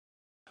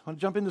I want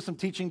to jump into some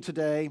teaching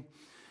today.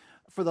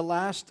 For the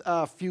last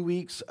few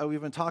weeks, we've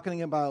been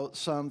talking about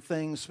some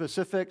things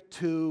specific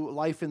to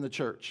life in the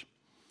church.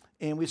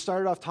 And we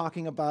started off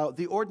talking about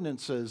the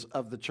ordinances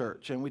of the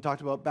church, and we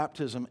talked about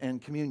baptism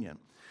and communion.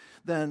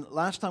 Then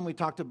last time we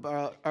talked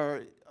about,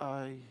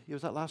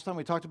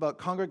 we talked about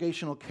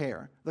congregational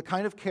care, the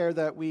kind of care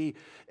that we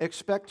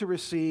expect to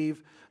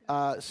receive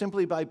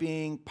simply by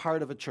being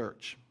part of a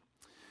church.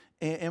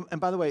 And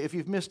by the way, if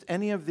you've missed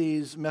any of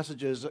these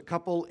messages, a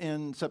couple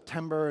in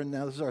September, and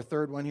now this is our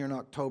third one here in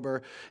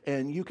October,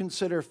 and you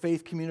consider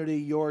Faith Community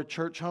your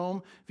church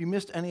home, if you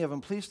missed any of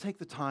them, please take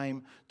the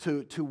time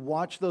to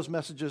watch those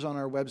messages on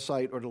our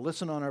website or to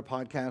listen on our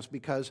podcast,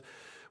 because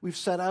we've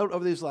set out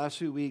over these last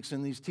few weeks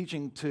in these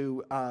teaching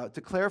to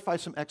clarify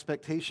some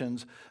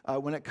expectations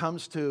when it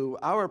comes to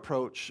our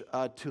approach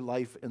to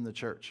life in the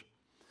church.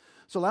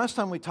 So last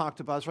time we talked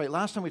about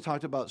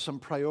some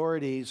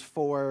priorities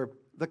for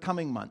the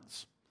coming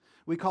months.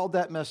 We called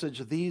that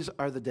message, "These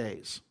Are the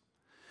Days."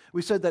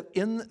 We said that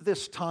in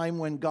this time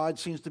when God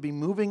seems to be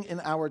moving in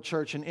our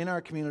church and in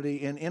our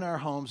community and in our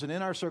homes and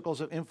in our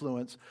circles of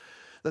influence,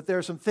 that there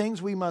are some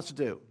things we must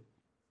do.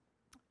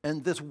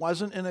 And this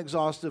wasn't an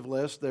exhaustive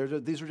list.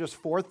 These are just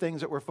 4 things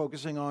that we're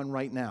focusing on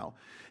right now.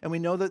 And we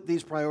know that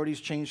these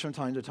priorities change from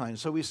time to time.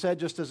 So we said,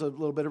 just as a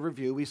little bit of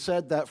review, we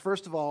said that,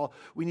 first of all,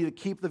 we need to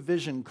keep the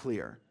vision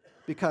clear.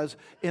 Because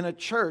in a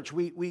church,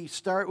 when we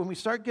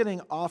start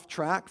getting off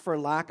track for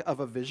lack of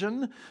a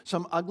vision,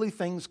 some ugly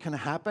things can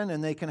happen,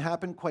 and they can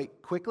happen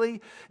quite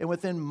quickly. And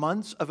within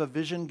months of a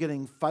vision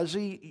getting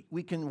fuzzy,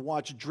 we can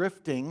watch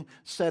drifting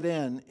set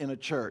in a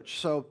church.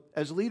 So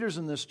as leaders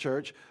in this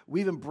church,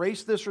 we've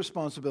embraced this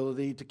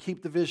responsibility to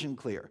keep the vision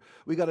clear.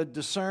 We've got to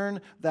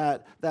discern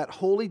that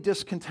holy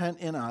discontent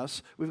in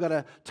us. We've got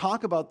to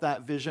talk about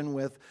that vision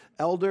with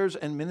elders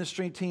and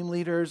ministry team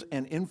leaders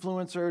and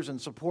influencers and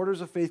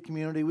supporters of Faith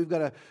Community. We've got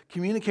to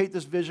communicate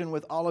this vision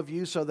with all of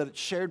you so that it's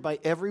shared by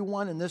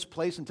everyone in this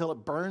place until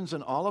it burns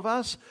in all of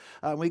us.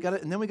 And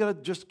then we got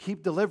to just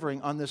keep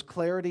delivering on this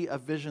clarity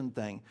of vision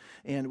thing.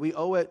 And we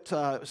owe it.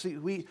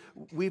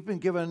 We've been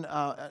given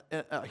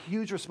a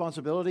huge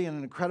responsibility and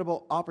an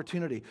incredible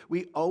opportunity.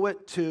 We owe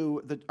it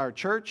to our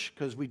church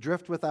because we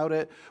drift without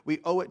it. We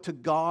owe it to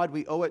God.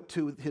 We owe it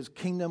to His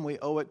kingdom. We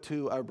owe it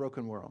to our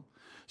broken world.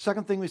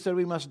 Second thing we said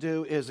we must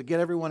do is get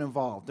everyone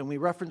involved. And we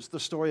referenced the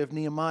story of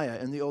Nehemiah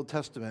in the Old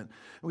Testament.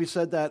 And we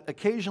said that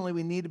occasionally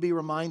we need to be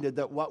reminded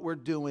that what we're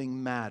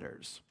doing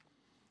matters.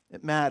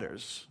 It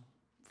matters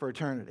for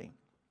eternity.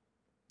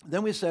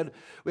 Then we said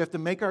we have to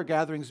make our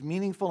gatherings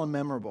meaningful and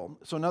memorable.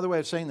 So another way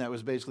of saying that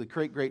was basically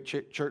create great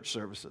church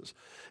services.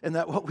 And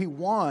that what we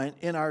want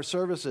in our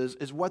services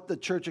is what the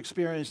church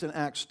experienced in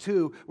Acts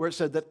 2, where it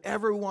said that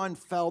everyone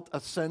felt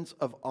a sense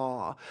of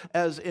awe,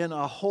 as in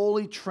a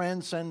holy,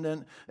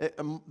 transcendent,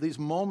 these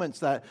moments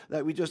that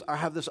we just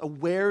have this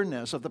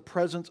awareness of the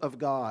presence of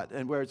God,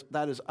 and where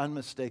that is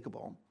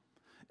unmistakable.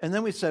 And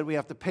then we said we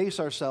have to pace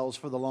ourselves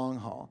for the long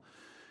haul.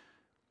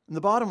 And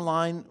the bottom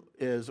line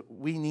is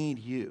we need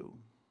you.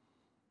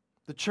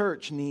 The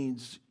church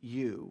needs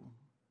you.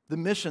 The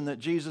mission that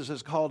Jesus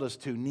has called us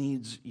to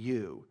needs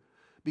you,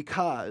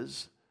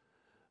 because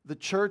the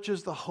church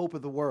is the hope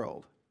of the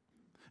world.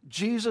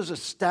 Jesus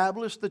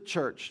established the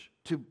church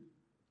to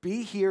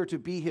be here, to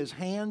be His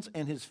hands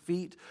and His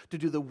feet, to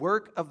do the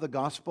work of the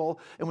gospel.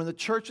 And when the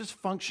church is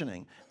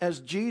functioning as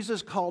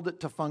Jesus called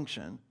it to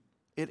function,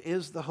 it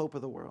is the hope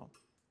of the world.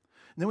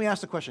 And then we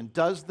asked the question,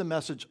 does the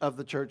message of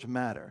the church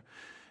matter?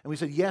 And we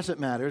said, yes, it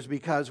matters,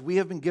 because we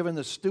have been given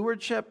the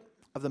stewardship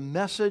of the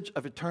message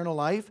of eternal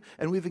life,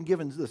 and we've been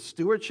given the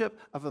stewardship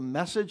of a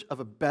message of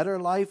a better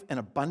life, an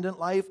abundant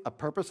life, a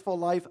purposeful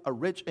life, a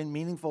rich and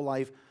meaningful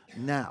life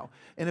now.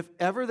 And if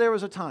ever there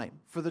was a time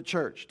for the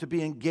church to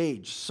be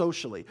engaged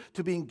socially,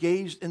 to be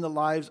engaged in the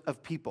lives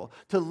of people,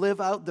 to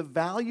live out the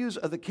values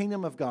of the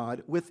kingdom of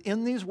God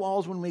within these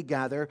walls when we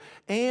gather,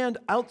 and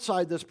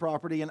outside this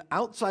property and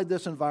outside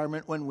this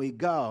environment when we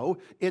go,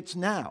 it's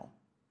now.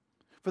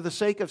 For the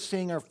sake of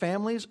seeing our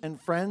families and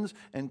friends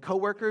and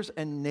coworkers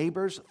and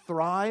neighbors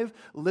thrive,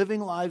 living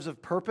lives of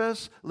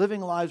purpose,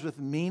 living lives with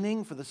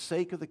meaning for the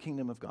sake of the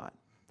kingdom of God.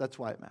 That's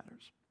why it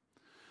matters.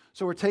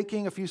 So we're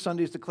taking a few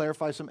Sundays to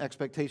clarify some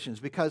expectations,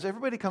 because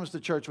everybody comes to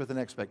church with an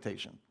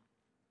expectation.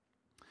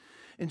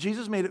 And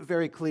Jesus made it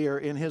very clear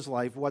in His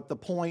life what the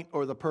point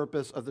or the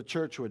purpose of the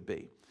church would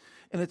be.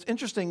 And it's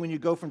interesting when you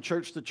go from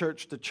church to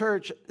church to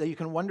church that you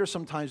can wonder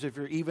sometimes if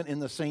you're even in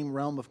the same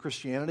realm of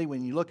Christianity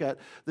when you look at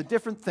the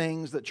different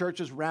things that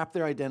churches wrap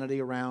their identity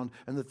around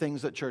and the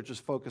things that churches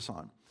focus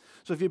on.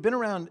 So if you've been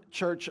around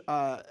church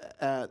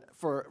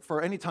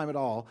for any time at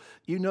all,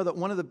 you know that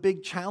one of the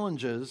big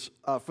challenges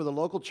for the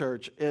local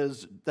church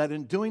is that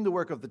in doing the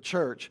work of the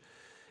church,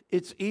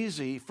 it's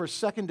easy for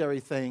secondary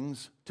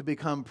things to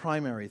become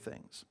primary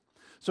things.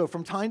 So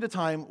from time to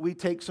time, we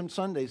take some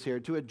Sundays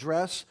here to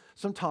address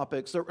some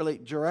topics that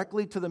relate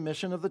directly to the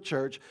mission of the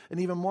church, and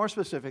even more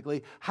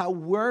specifically, how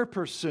we're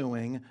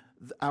pursuing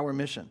our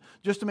mission,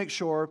 just to make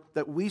sure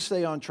that we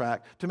stay on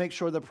track, to make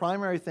sure the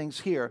primary things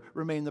here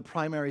remain the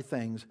primary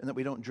things, and that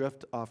we don't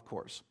drift off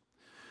course.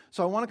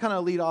 So I want to kind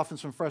of lead off in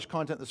some fresh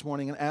content this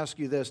morning and ask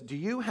you this. Do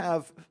you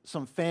have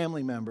some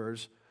family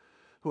members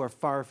who are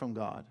far from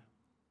God?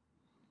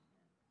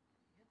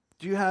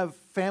 Do you have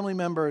family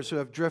members who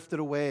have drifted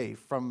away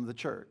from the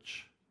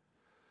church?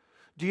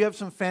 Do you have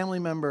some family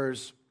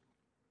members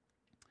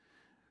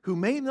who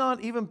may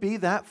not even be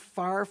that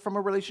far from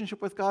a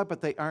relationship with God,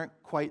 but they aren't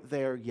quite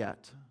there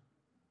yet?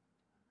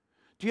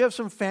 Do you have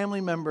some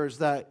family members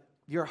that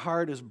your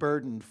heart is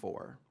burdened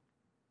for?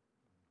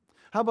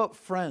 How about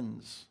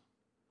friends,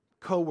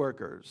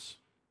 co-workers?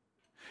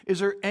 Is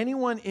there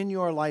anyone in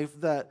your life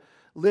that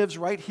lives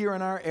right here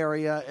in our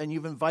area and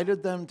you've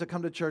invited them to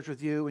come to church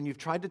with you and you've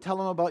tried to tell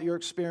them about your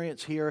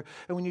experience here,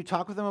 and when you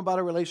talk with them about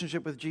a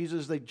relationship with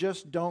Jesus, they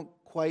just don't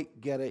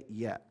quite get it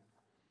yet?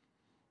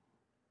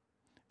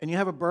 And you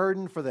have a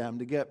burden for them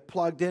to get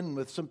plugged in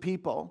with some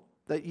people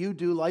that you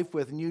do life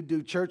with and you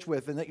do church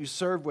with and that you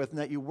serve with and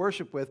that you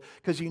worship with,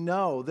 because you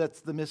know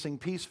that's the missing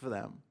piece for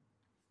them.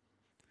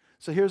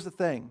 So here's the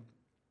thing.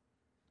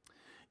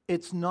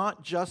 It's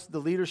not just the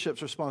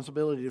leadership's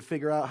responsibility to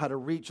figure out how to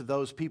reach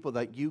those people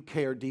that you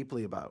care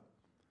deeply about,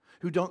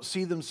 who don't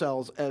see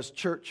themselves as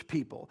church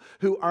people,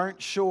 who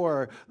aren't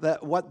sure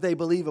that what they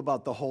believe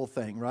about the whole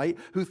thing, right?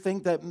 Who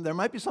think that there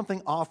might be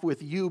something off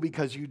with you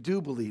because you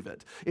do believe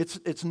it.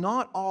 It's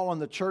not all on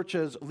the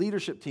church's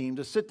leadership team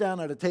to sit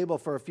down at a table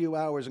for a few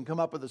hours and come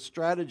up with a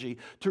strategy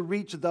to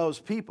reach those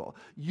people.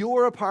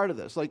 You're a part of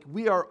this. Like,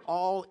 we are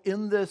all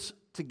in this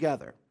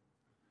together.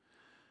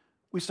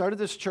 We started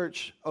this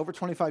church over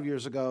 25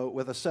 years ago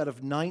with a set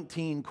of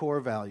 19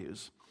 core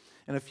values.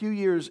 And a few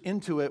years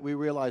into it, we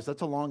realized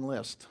that's a long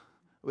list.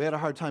 We had a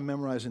hard time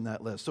memorizing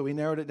that list. So we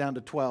narrowed it down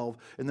to 12,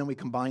 and then we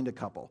combined a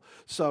couple.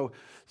 So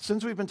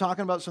since we've been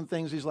talking about some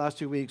things these last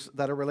 2 weeks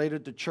that are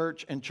related to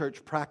church and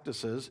church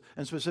practices,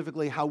 and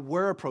specifically how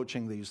we're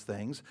approaching these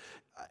things,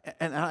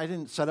 and I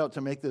didn't set out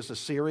to make this a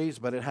series,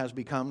 but it has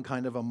become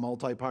kind of a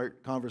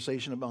multi-part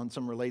conversation about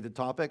some related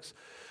topics.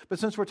 But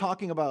since we're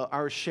talking about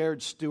our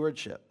shared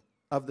stewardship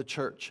of the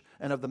church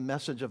and of the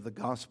message of the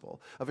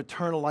gospel, of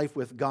eternal life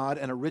with God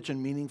and a rich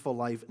and meaningful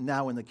life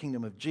now in the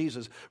kingdom of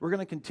Jesus, we're going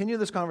to continue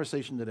this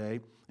conversation today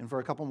and for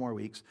a couple more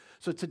weeks.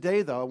 So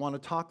today, though, I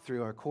want to talk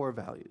through our core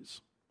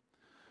values.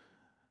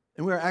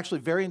 And we were actually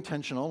very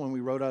intentional when we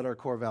wrote out our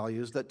core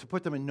values that to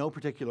put them in no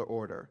particular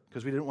order,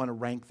 because we didn't want to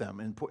rank them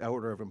in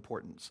order of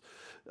importance.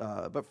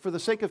 But for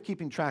the sake of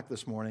keeping track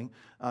this morning,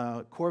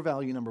 core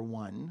value number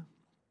 1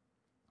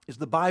 is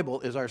the Bible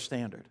is our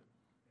standard.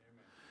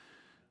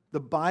 The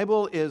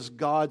Bible is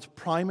God's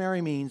primary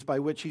means by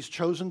which He's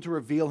chosen to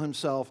reveal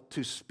Himself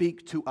to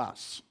speak to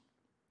us.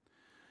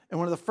 And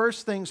one of the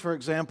first things, for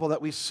example,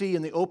 that we see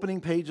in the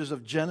opening pages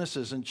of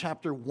Genesis in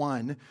chapter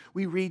 1,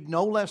 we read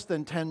no less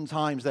than 10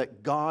 times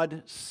that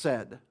God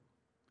said.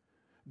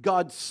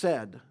 God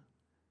said.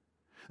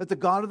 That the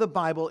God of the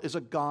Bible is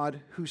a God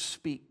who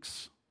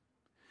speaks.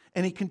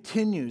 And He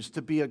continues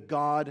to be a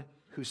God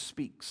who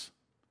speaks.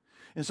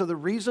 And so the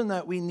reason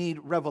that we need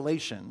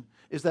revelation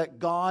is that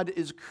God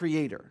is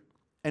creator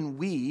and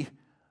we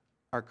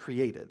are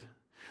created.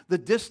 The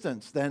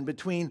distance then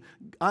between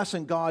us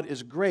and God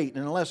is great,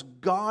 and unless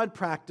God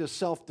practiced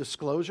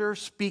self-disclosure,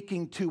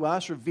 speaking to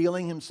us,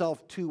 revealing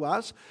Himself to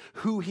us,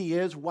 who He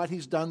is, what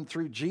He's done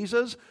through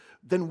Jesus,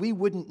 then we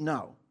wouldn't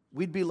know.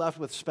 We'd be left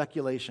with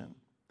speculation.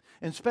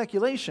 And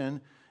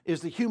speculation is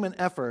the human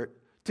effort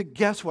to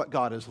guess what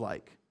God is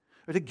like,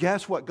 or to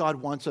guess what God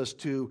wants us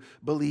to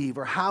believe,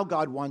 or how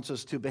God wants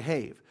us to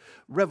behave.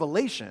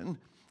 Revelation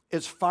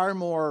is far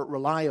more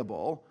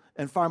reliable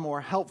and far more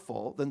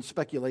helpful than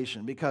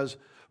speculation, because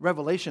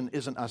revelation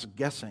isn't us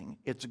guessing,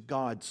 it's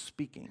God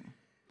speaking.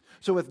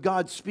 So with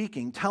God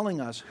speaking, telling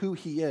us who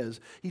He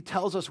is, He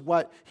tells us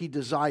what He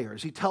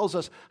desires. He tells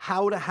us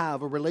how to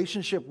have a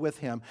relationship with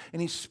Him,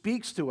 and He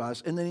speaks to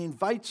us, and then He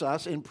invites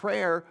us in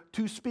prayer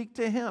to speak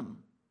to Him.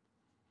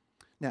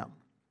 Now,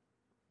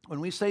 when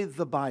we say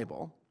the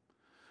Bible,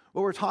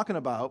 what we're talking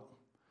about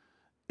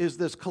is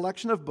this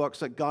collection of books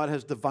that God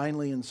has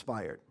divinely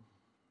inspired.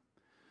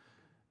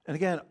 And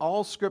again,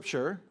 all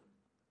Scripture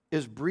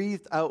is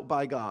breathed out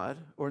by God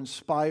or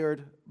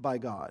inspired by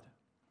God.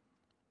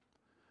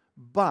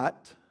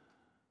 But,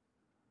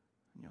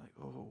 and you're like,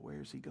 oh,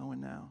 where's he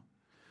going now?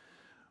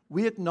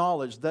 We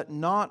acknowledge that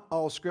not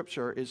all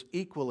Scripture is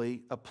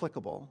equally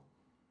applicable.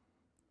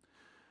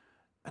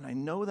 And I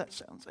know that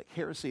sounds like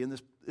heresy, and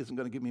this isn't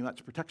going to give me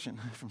much protection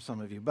from some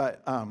of you,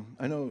 but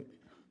I know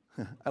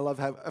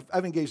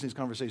I've engaged in these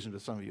conversations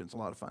with some of you, and it's a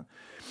lot of fun.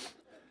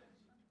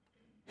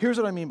 Here's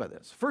what I mean by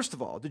this. First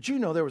of all, did you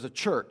know there was a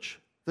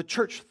church? The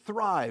church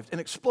thrived and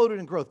exploded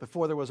in growth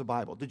before there was a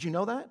Bible. Did you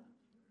know that?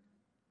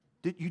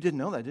 You didn't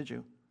know that, did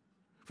you?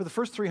 For the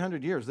first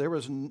 300 years, there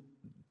was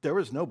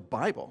no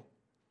Bible,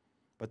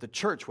 but the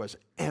church was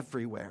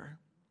everywhere.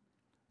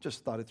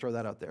 Just thought I'd throw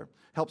that out there.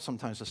 Helps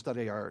sometimes to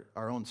study our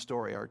own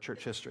story, our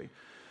church history.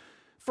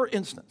 For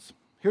instance,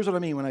 here's what I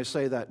mean when I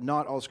say that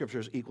not all Scripture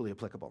is equally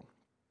applicable.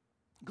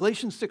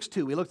 Galatians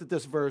 6:2, we looked at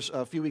this verse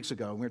a few weeks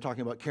ago, and we were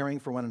talking about caring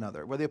for one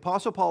another, where the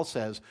Apostle Paul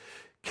says,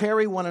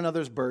 carry one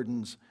another's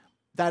burdens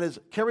that is,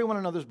 carry one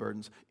another's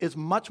burdens, is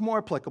much more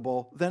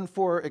applicable than,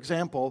 for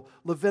example,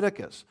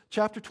 Leviticus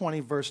chapter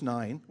 20, verse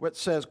 9, where it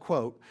says,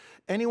 quote,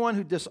 anyone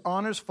who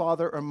dishonors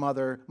father or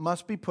mother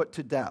must be put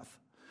to death.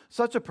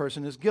 Such a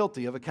person is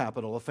guilty of a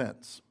capital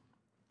offense.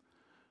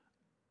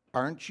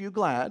 Aren't you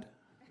glad?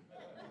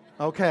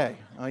 Okay,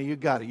 you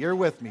got it. You're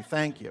with me.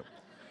 Thank you.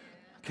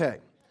 Okay.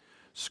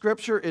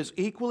 Scripture is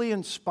equally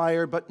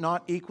inspired but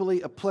not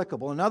equally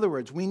applicable. In other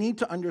words, we need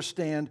to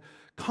understand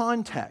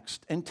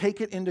context and take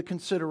it into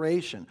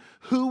consideration.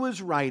 Who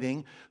was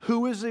writing?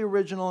 Who is the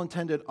original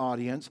intended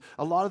audience?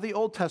 A lot of the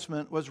Old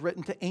Testament was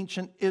written to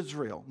ancient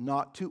Israel,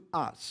 not to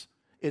us.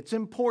 It's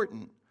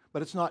important,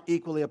 but it's not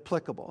equally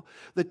applicable.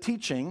 The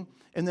teaching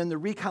and then the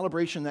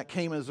recalibration that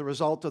came as a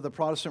result of the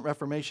Protestant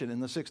Reformation in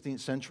the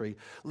 16th century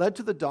led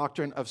to the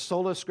doctrine of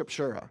sola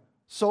scriptura.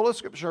 Sola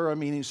scriptura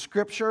meaning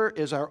Scripture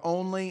is our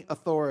only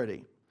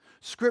authority.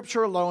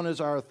 Scripture alone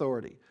is our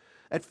authority.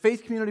 At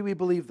Faith Community, we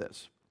believe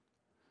this.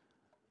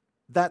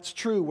 That's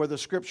true where the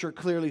Scripture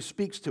clearly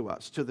speaks to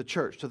us, to the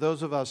church, to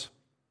those of us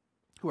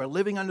who are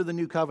living under the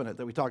new covenant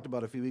that we talked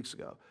about a few weeks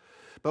ago.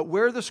 But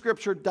where the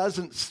Scripture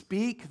doesn't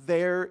speak,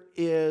 there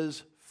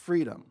is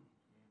freedom.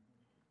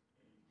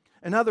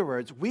 In other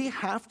words, we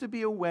have to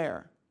be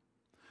aware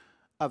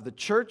of the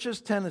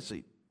church's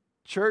tendency,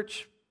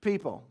 church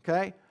people,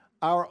 okay,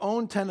 our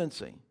own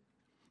tendency.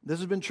 This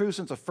has been true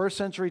since the first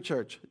century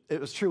church.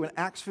 It was true in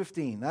Acts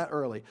 15, that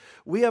early.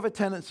 We have a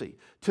tendency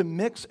to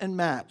mix and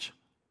match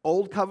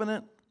Old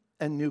Covenant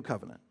and New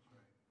Covenant.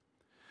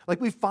 Like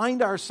we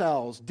find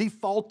ourselves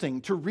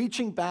defaulting to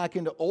reaching back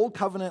into Old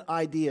Covenant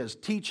ideas,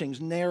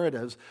 teachings,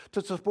 narratives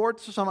to support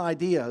some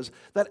ideas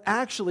that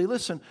actually,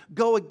 listen,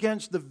 go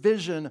against the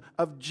vision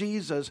of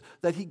Jesus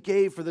that he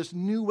gave for this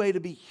new way to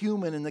be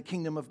human in the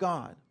kingdom of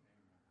God.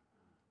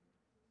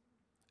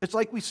 It's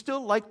like we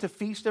still like to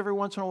feast every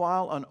once in a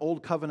while on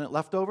Old Covenant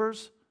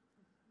leftovers.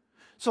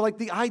 So like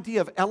the idea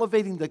of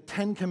elevating the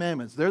 10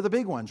 Commandments, they're the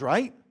big ones,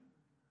 right?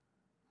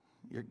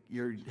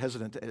 You're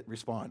hesitant to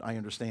respond. I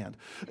understand.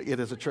 It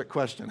is a trick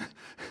question.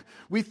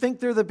 We think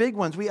they're the big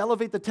ones. We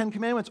elevate the 10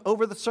 Commandments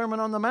over the Sermon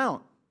on the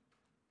Mount.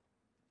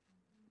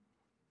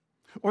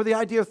 Or the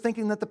idea of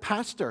thinking that the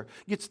pastor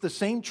gets the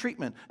same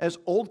treatment as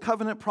Old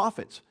Covenant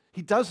prophets.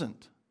 He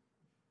doesn't.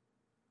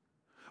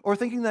 Or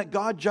thinking that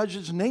God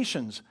judges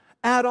nations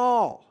at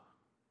all.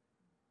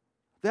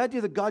 The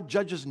idea that God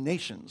judges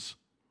nations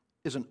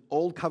is an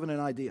Old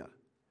Covenant idea.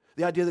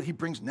 The idea that he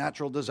brings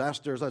natural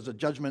disasters as a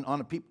judgment on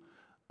a people.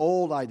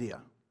 Old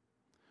idea.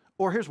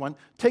 Or here's one,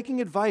 taking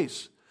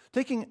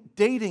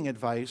dating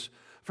advice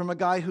from a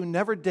guy who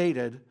never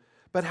dated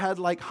but had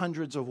like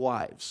hundreds of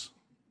wives.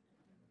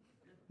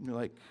 And you're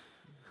like,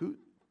 who?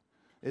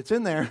 It's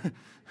in there.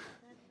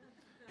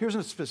 Here's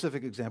a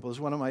specific example. This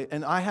is one of my,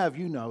 and I have,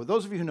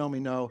 those of you who know me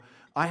know,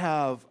 I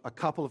have a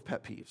couple of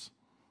pet peeves.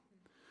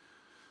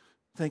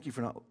 Thank you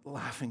for not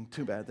laughing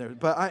too bad there.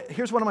 But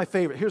here's one of my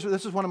favorite.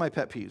 This is one of my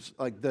pet peeves,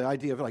 like the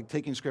idea of like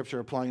taking Scripture,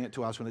 applying it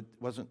to us when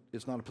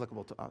it's not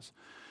applicable to us.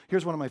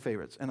 Here's one of my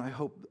favorites, and I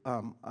hope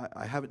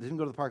didn't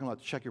go to the parking lot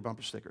to check your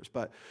bumper stickers,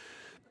 but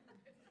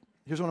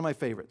here's one of my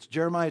favorites.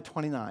 Jeremiah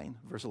 29,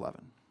 verse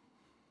 11.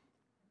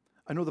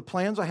 I know the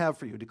plans I have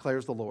for you,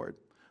 declares the Lord.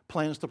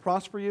 Plans to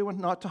prosper you and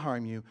not to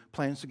harm you.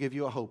 Plans to give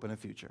you a hope and a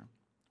future.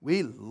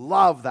 We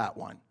love that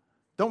one.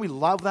 Don't we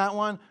love that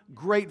one?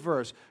 Great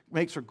verse.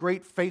 Makes for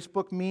great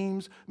Facebook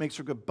memes, makes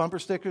for good bumper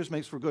stickers,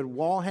 makes for good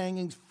wall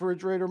hangings,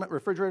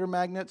 refrigerator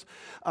magnets,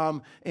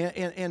 and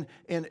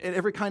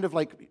every kind of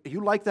like,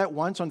 you like that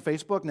once on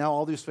Facebook, now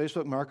all these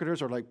Facebook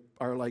marketers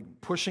are like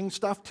pushing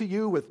stuff to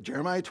you with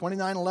Jeremiah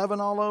 29:11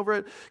 all over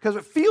it, because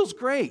it feels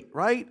great,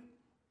 right?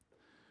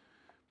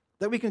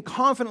 That we can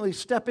confidently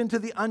step into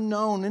the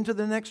unknown, into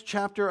the next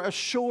chapter,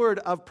 assured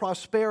of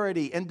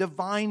prosperity and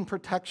divine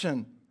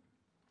protection.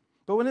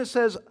 But when it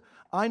says,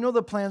 I know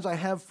the plans I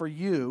have for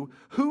you,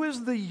 who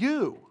is the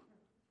you?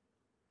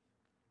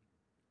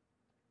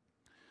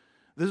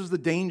 This is the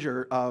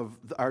danger of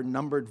our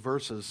numbered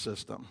verses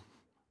system.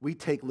 We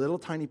take little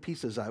tiny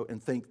pieces out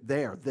and think,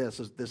 this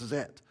is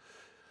it.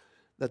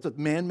 That's a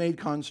man-made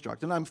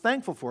construct. And I'm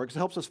thankful for it because it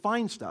helps us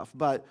find stuff.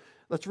 But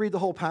let's read the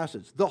whole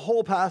passage. The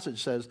whole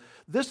passage says,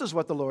 this is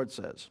what the Lord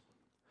says.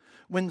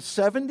 When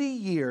 70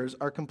 years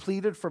are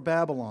completed for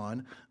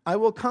Babylon, I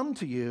will come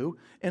to you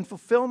and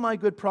fulfill my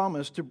good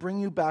promise to bring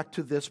you back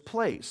to this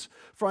place.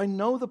 For I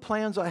know the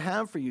plans I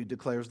have for you,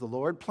 declares the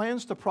Lord,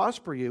 plans to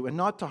prosper you and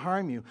not to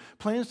harm you,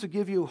 plans to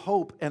give you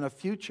hope and a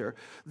future.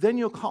 Then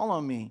you'll call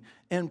on me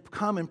and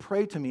come and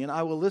pray to me, and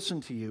I will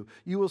listen to you.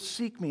 You will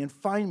seek me and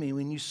find me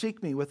when you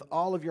seek me with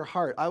all of your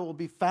heart. I will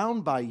be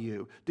found by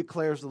you,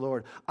 declares the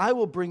Lord. I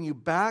will bring you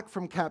back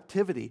from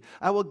captivity.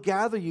 I will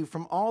gather you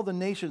from all the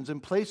nations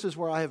and places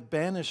where I have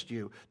banished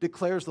you,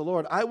 declares the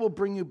Lord. I will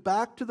bring you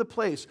back to the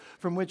place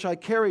from which I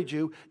carried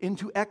you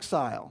into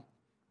exile.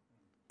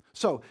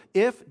 So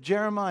if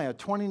Jeremiah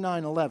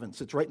 29:11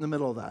 sits right in the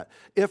middle of that,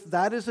 if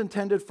that is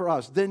intended for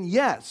us, then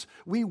yes,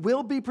 we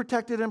will be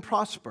protected and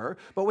prosper,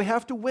 but we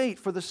have to wait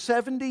for the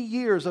 70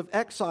 years of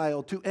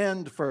exile to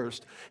end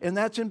first. And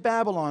that's in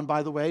Babylon,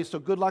 by the way, so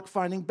good luck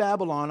finding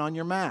Babylon on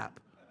your map.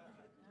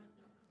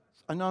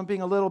 I know I'm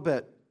being a little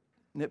bit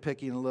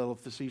nitpicky and a little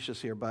facetious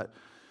here, but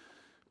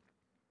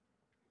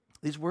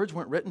these words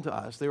weren't written to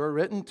us. They were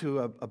written to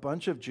a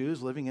bunch of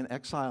Jews living in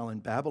exile in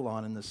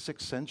Babylon in the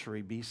 6th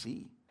century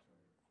BC.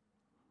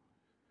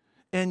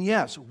 And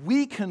yes,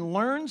 we can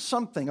learn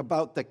something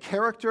about the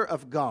character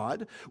of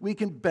God. We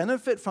can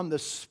benefit from the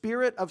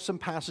spirit of some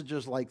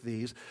passages like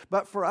these.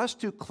 But for us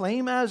to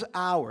claim as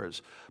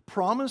ours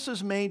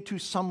promises made to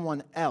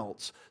someone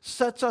else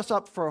sets us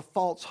up for a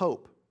false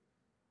hope.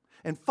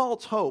 And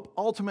false hope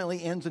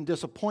ultimately ends in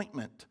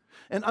disappointment.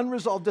 And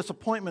unresolved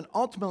disappointment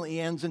ultimately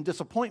ends in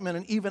disappointment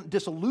and even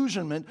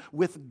disillusionment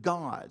with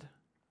God.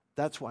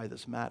 That's why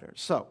this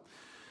matters. So,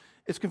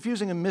 it's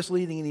confusing and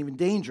misleading and even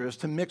dangerous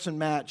to mix and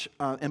match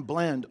and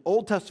blend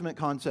Old Testament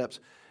concepts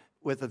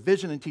with the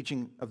vision and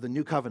teaching of the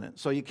New Covenant.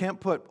 So you can't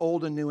put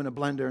old and new in a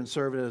blender and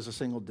serve it as a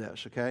single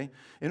dish, okay?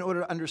 In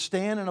order to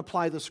understand and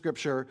apply the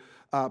Scripture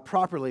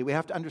properly, we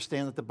have to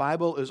understand that the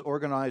Bible is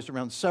organized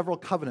around several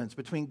covenants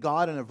between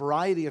God and a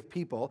variety of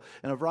people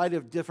and a variety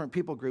of different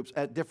people groups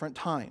at different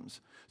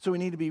times. So we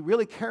need to be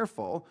really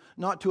careful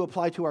not to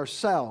apply to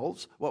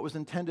ourselves what was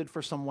intended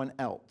for someone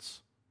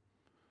else.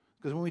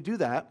 Because when we do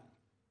that,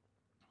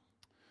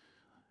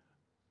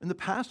 in the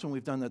past, when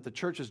we've done that, the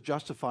church has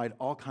justified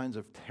all kinds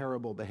of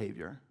terrible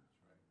behavior.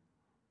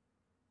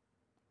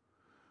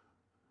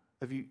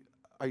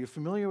 Are you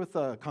familiar with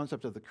the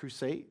concept of the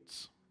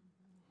Crusades?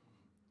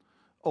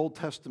 Old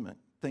Testament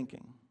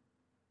thinking.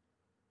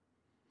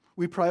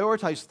 We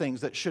prioritize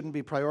things that shouldn't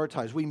be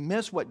prioritized. We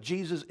miss what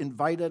Jesus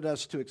invited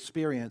us to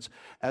experience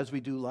as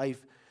we do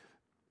life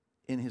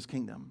in his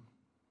kingdom.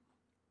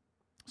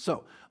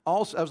 So, that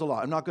was a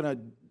lot. I'm not going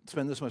to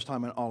spend this much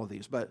time on all of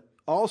these, but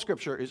all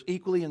Scripture is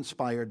equally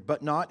inspired,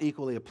 but not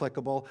equally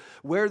applicable.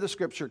 Where the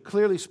Scripture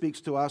clearly speaks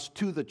to us,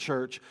 to the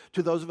church,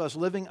 to those of us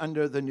living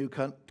under the new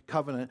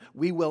covenant,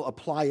 we will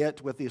apply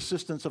it with the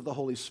assistance of the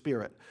Holy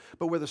Spirit.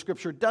 But where the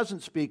Scripture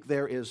doesn't speak,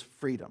 there is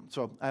freedom.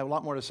 So I have a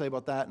lot more to say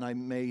about that,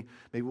 and maybe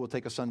we'll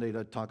take a Sunday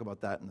to talk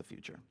about that in the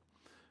future.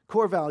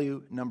 Core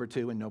value number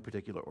 2 in no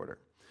particular order.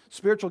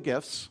 Spiritual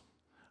gifts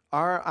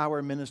are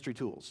our ministry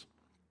tools.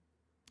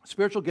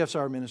 Spiritual gifts are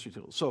our ministry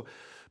tools. So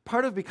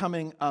part of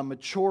becoming a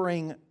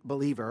maturing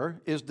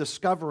believer is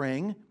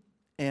discovering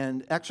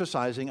and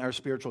exercising our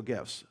spiritual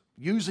gifts,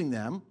 using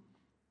them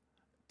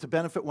to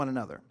benefit one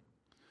another.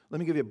 Let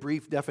me give you a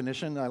brief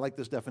definition. I like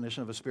this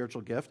definition of a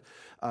spiritual gift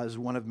as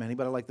one of many,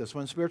 but I like this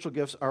one. Spiritual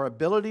gifts are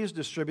abilities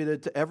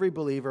distributed to every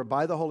believer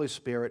by the Holy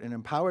Spirit and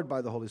empowered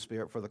by the Holy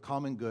Spirit for the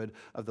common good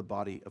of the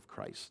body of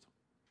Christ.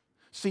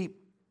 See,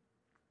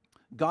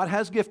 God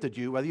has gifted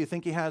you, whether you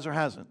think he has or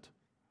hasn't.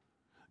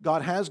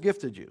 God has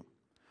gifted you.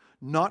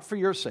 Not for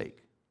your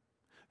sake.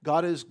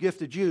 God has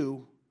gifted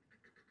you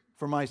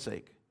for my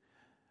sake.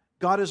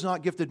 God has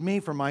not gifted me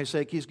for my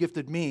sake. He's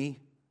gifted me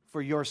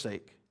for your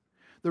sake.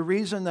 The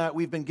reason that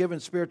we've been given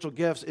spiritual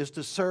gifts is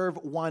to serve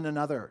one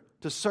another,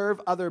 to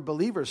serve other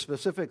believers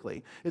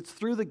specifically. It's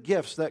through the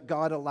gifts that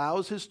God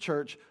allows his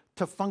church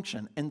to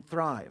function and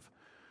thrive.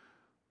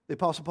 The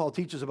Apostle Paul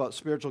teaches about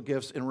spiritual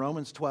gifts in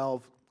Romans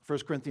 12, 1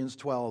 Corinthians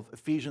 12,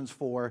 Ephesians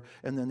 4,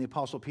 and then the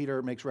Apostle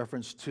Peter makes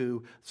reference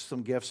to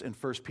some gifts in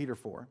 1 Peter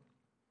 4.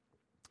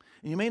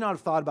 And you may not have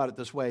thought about it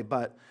this way,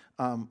 but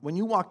when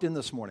you walked in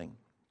this morning,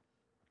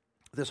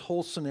 this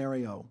whole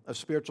scenario of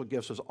spiritual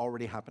gifts was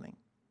already happening.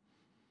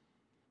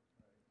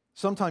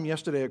 Sometime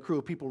yesterday, a crew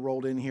of people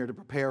rolled in here to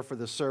prepare for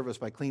this service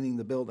by cleaning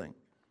the building,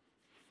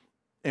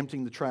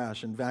 emptying the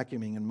trash and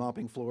vacuuming and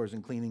mopping floors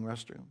and cleaning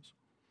restrooms.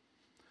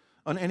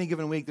 On any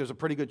given week, there's a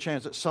pretty good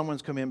chance that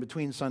someone's come in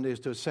between Sundays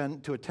to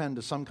attend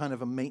to some kind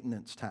of a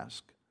maintenance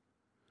task.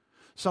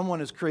 Someone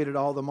has created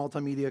all the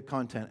multimedia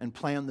content and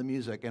planned the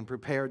music and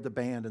prepared the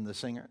band and the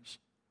singers.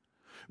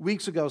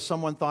 Weeks ago,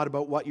 someone thought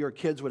about what your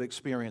kids would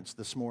experience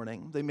this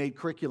morning. They made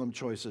curriculum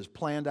choices,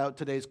 planned out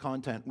today's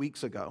content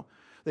weeks ago.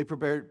 They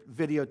prepared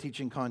video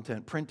teaching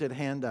content, printed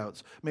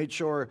handouts, made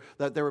sure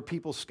that there were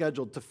people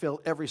scheduled to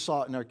fill every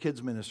slot in our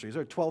kids' ministries.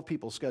 There are 12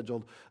 people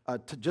scheduled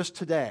just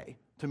today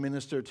to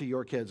minister to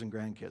your kids and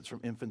grandkids,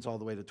 from infants all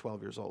the way to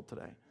 12 years old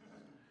today.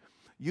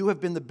 You have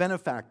been the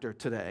benefactor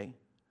today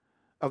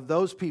of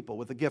those people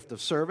with the gift of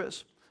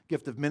service,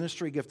 gift of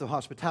ministry, gift of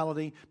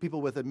hospitality,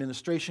 people with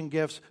administration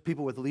gifts,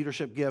 people with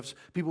leadership gifts,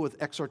 people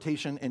with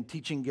exhortation and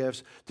teaching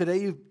gifts.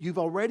 Today, you've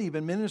already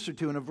been ministered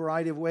to in a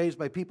variety of ways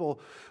by people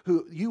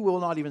who you will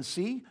not even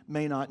see,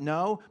 may not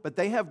know, but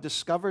they have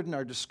discovered and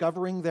are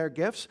discovering their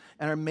gifts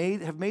and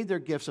have made their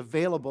gifts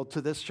available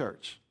to this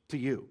church, to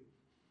you.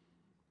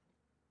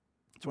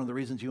 It's one of the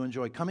reasons you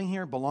enjoy coming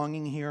here,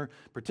 belonging here,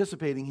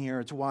 participating here.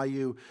 It's why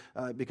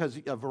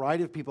because a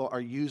variety of people are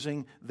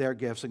using their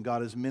gifts and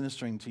God is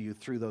ministering to you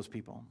through those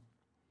people.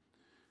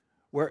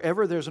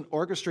 Wherever there's an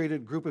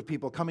orchestrated group of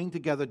people coming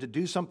together to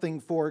do something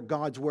for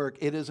God's work,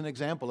 it is an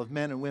example of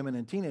men and women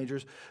and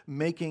teenagers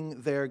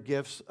making their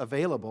gifts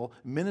available,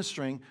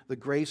 ministering the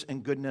grace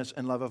and goodness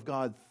and love of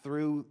God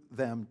through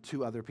them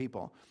to other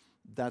people.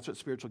 That's what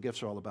spiritual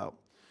gifts are all about.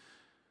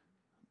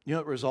 You know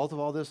what the result of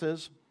all this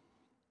is?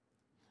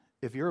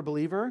 If you're a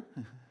believer,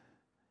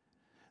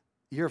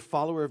 you're a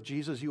follower of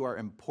Jesus, you are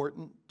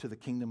important to the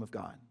kingdom of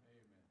God.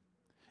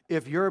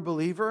 If you're a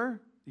believer,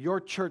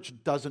 your church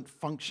doesn't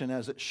function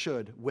as it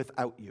should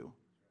without you.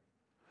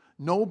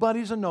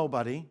 Nobody's a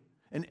nobody,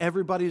 and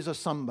everybody's a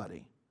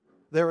somebody.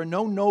 There are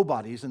no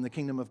nobodies in the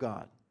kingdom of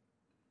God.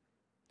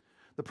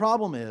 The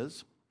problem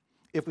is,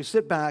 if we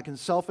sit back and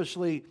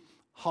selfishly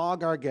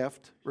hog our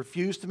gift,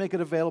 refuse to make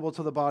it available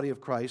to the body of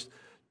Christ,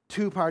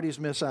 two parties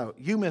miss out.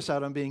 You miss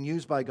out on being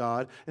used by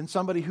God, and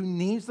somebody who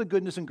needs the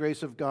goodness and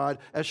grace of God,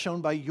 as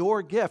shown by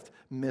your gift,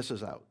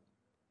 misses out.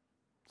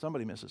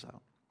 Somebody misses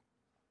out.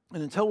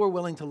 And until we're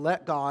willing to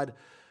let God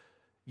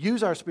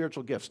use our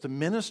spiritual gifts to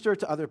minister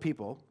to other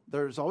people,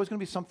 there's always going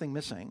to be something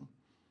missing.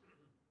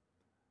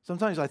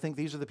 Sometimes I think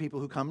these are the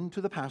people who come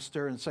to the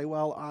pastor and say,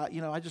 well,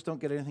 I just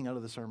don't get anything out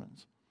of the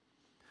sermons.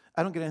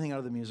 I don't get anything out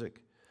of the music.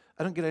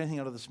 I don't get anything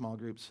out of the small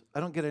groups.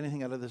 I don't get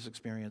anything out of this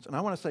experience. And I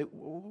want to say,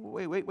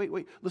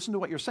 wait. Listen to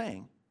what you're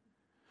saying.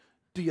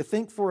 Do you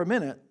think for a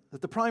minute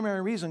that the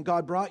primary reason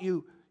God brought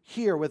you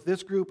here with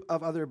this group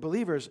of other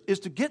believers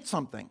is to get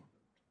something?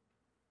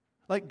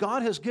 Like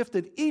God has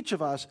gifted each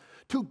of us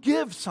to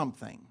give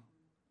something.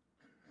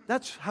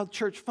 That's how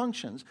church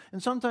functions.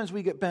 And sometimes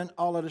we get bent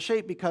all out of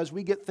shape because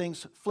we get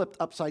things flipped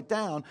upside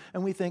down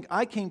and we think,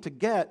 I came to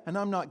get and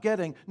I'm not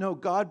getting. No,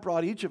 God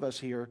brought each of us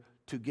here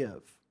to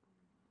give.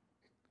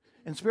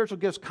 And spiritual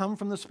gifts come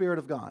from the Spirit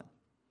of God.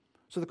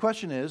 So the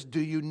question is, do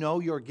you know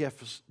your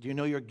gifts? Do you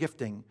know your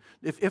gifting?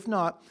 If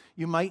not,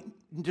 you might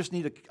just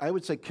need to, I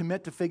would say,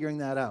 commit to figuring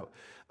that out.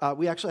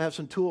 We actually have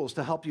some tools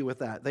to help you with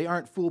that. They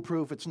aren't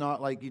foolproof. It's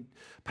not like you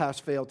pass,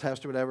 fail,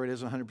 test, or whatever. It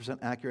isn't 100%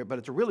 accurate, but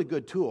it's a really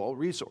good tool,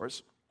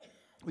 resource.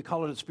 We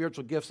call it a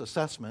spiritual gifts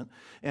assessment,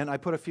 and I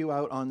put a few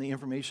out on the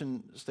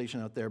information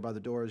station out there by the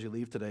door as you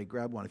leave today.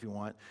 Grab one if you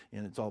want,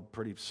 and it's all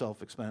pretty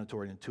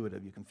self-explanatory and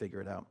intuitive. You can figure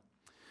it out.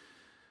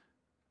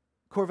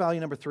 Core value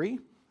number 3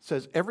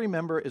 says every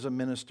member is a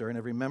minister and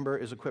every member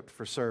is equipped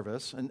for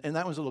service. And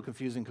that one's a little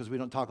confusing because we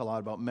don't talk a lot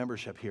about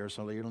membership here,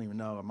 so you don't even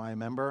know, am I a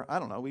member? I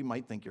don't know. We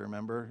might think you're a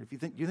member. If you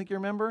think you're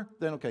a member,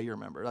 then okay, you're a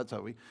member. That's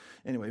how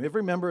anyway,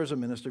 every member is a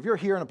minister. If you're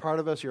here and a part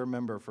of us, you're a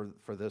member for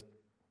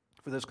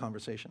this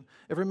conversation.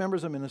 Every member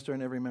is a minister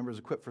and every member is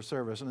equipped for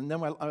service. And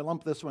then I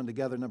lump this one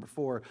together, number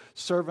 4,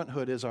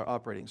 servanthood is our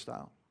operating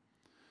style.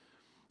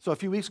 So a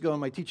few weeks ago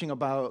in my teaching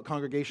about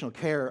congregational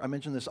care, I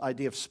mentioned this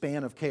idea of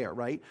span of care,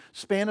 right?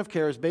 Span of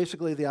care is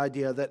basically the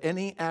idea that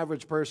any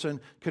average person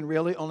can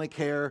really only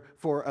care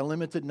for a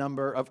limited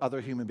number of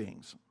other human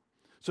beings.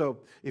 So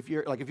if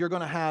you're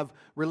going to have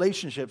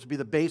relationships be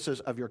the basis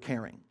of your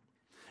caring.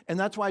 And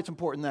that's why it's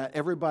important that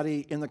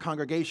everybody in the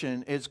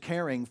congregation is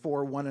caring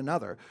for one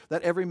another,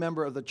 that every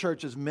member of the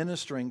church is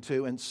ministering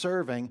to and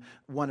serving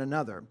one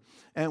another.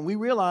 And we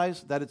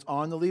realize that it's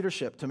on the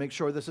leadership to make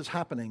sure this is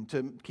happening,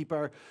 to keep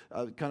our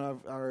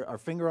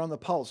finger on the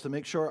pulse, to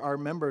make sure our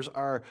members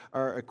are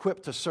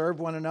equipped to serve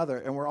one another.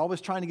 And we're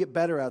always trying to get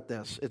better at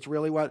this. It's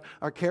really what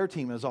our care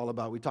team is all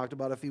about. We talked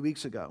about it a few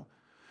weeks ago.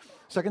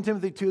 2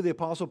 Timothy 2, the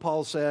Apostle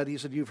Paul said, he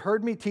said, "You've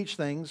heard me teach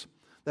things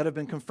that have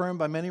been confirmed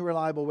by many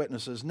reliable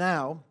witnesses.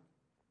 Now,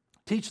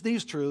 teach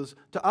these truths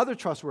to other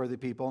trustworthy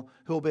people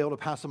who will be able to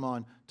pass them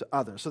on to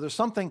others." So there's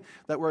something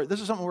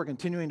this is something we're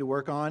continuing to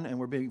work on, and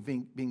we're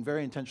being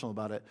very intentional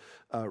about it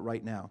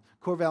right now.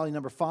 Core value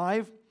number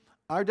 5,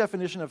 our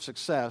definition of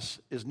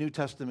success is New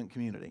Testament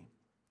community.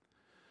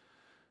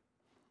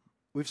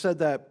 We've said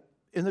that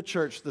in the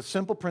church, the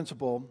simple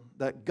principle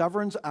that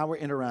governs our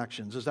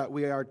interactions is that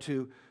we are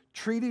to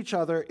treat each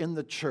other in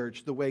the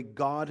church the way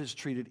God has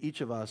treated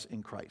each of us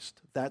in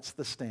Christ. That's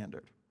the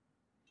standard.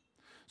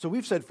 So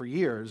we've said for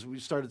years, we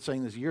started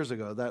saying this years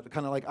ago, that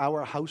kind of like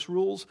our house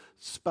rules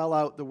spell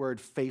out the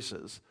word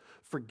FACES.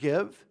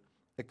 Forgive,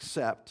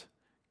 accept,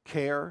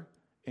 care,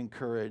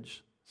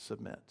 encourage,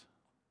 submit.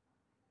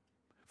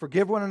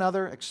 Forgive one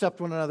another, accept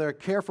one another,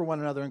 care for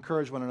one another,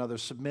 encourage one another,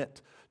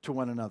 submit to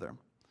one another.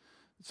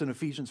 It's in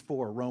Ephesians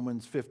 4,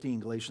 Romans 15,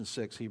 Galatians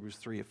 6, Hebrews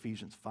 3,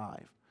 Ephesians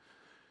 5.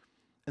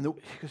 And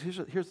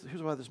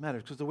here's why this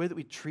matters, because the way that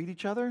we treat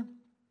each other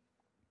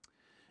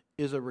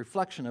is a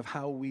reflection of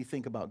how we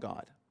think about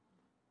God.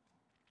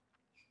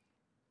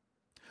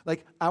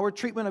 Like, our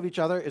treatment of each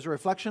other is a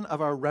reflection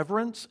of our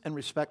reverence and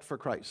respect for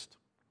Christ.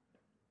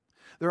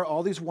 There are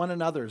all these one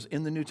another's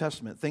in the New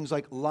Testament. Things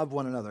like love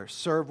one another,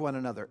 serve one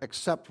another,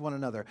 accept one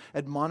another,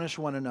 admonish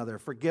one another,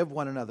 forgive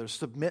one another,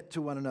 submit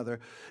to one another.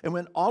 And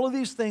when all of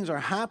these things are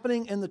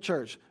happening in the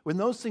church, when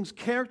those things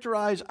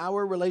characterize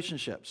our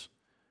relationships,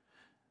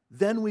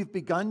 then we've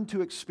begun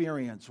to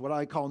experience what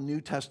I call New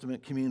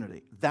Testament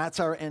community. That's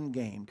our end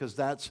game, because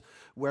that's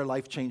where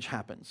life change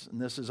happens.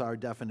 And this is our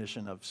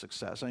definition of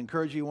success. I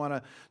encourage you want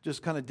to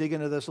just kind of dig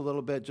into this a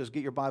little bit. Just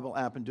get your Bible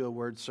app and do a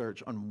word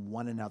search on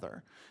one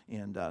another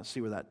and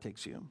see where that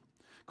takes you.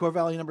 Core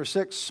value number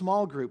 6,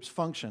 small groups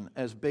function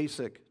as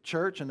basic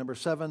church. And number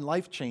 7,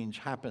 life change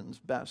happens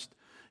best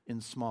in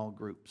small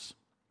groups.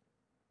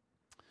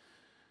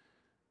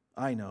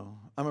 I know,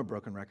 I'm a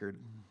broken record.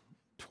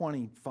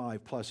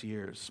 25 plus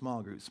years,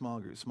 small groups,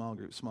 small groups, small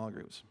groups, small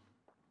groups.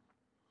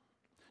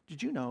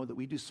 Did you know that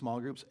we do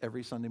small groups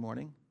every Sunday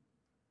morning?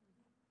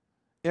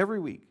 Every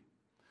week.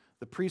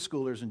 The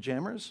preschoolers and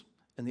jammers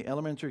and the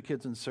elementary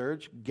kids in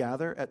Surge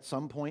gather at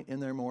some point in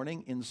their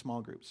morning in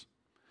small groups.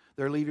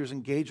 Their leaders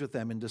engage with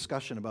them in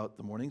discussion about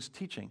the morning's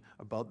teaching,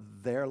 about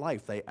their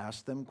life. They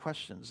ask them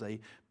questions. They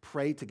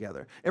pray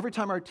together. Every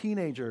time our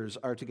teenagers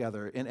are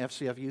together in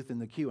FCF Youth in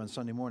the Queue on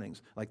Sunday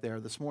mornings, like they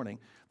are this morning,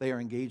 they are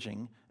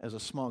engaging as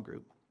a small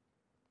group.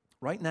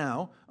 Right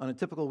now, on a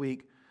typical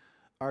week,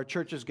 our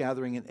church is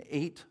gathering in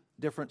 8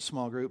 different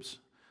small groups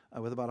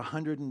with about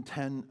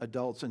 110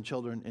 adults and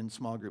children in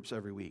small groups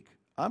every week.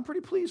 I'm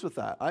pretty pleased with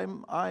that.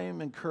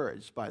 I'm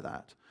encouraged by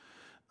that.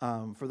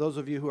 For those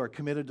of you who are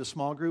committed to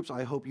small groups,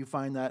 I hope you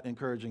find that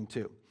encouraging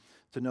too,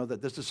 to know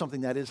that this is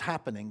something that is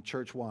happening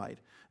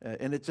church-wide,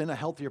 and it's in a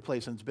healthier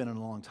place than it's been in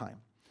a long time.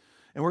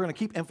 And we're going to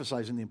keep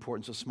emphasizing the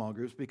importance of small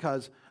groups,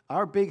 because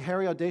our big,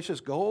 hairy, audacious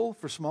goal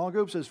for small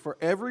groups is for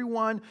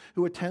everyone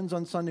who attends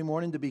on Sunday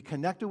morning to be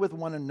connected with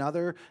one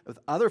another, with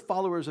other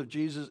followers of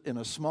Jesus in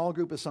a small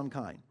group of some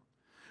kind.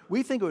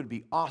 We think it would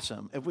be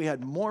awesome if we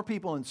had more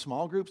people in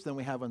small groups than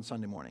we have on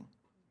Sunday morning.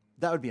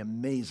 That would be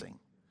amazing.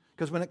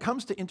 Because when it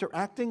comes to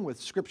interacting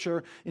with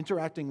Scripture,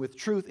 interacting with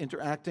truth,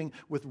 interacting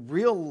with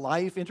real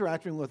life,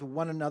 interacting with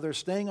one another,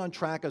 staying on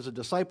track as a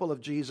disciple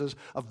of Jesus,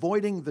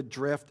 avoiding the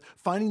drift,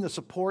 finding the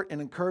support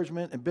and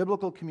encouragement and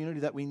biblical community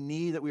that we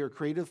need, that we are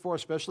created for,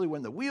 especially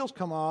when the wheels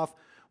come off,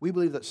 we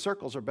believe that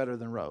circles are better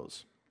than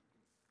rows.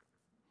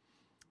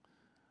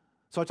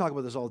 So I talk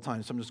about this all the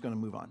time, so I'm just going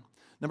to move on.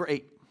 Number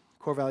 8,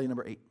 core value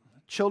number 8.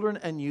 Children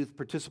and youth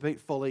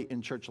participate fully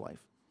in church life.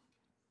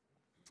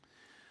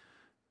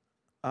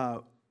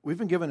 We've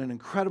been given an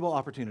incredible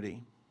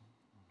opportunity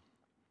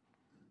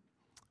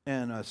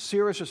and a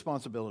serious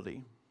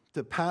responsibility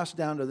to pass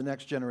down to the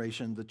next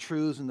generation the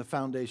truths and the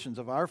foundations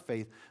of our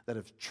faith that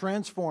have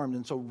transformed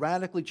and so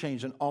radically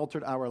changed and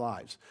altered our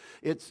lives.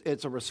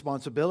 It's a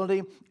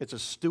responsibility, it's a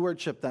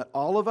stewardship that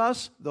all of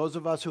us, those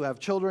of us who have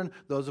children,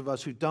 those of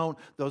us who don't,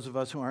 those of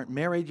us who aren't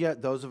married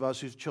yet, those of us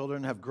whose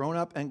children have grown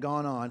up and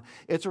gone on,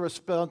 it's a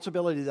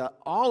responsibility that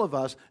all of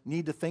us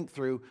need to think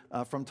through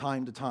from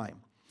time to time.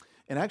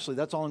 And actually,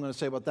 that's all I'm going to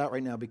say about that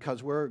right now,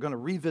 because we're going to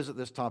revisit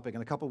this topic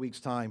in a couple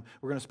weeks' time.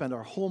 We're going to spend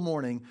our whole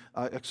morning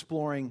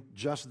exploring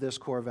just this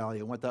core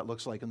value and what that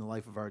looks like in the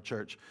life of our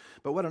church.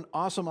 But what an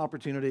awesome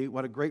opportunity,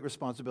 what a great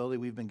responsibility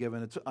we've been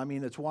given.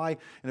 It's why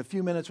in a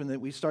few minutes when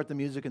we start the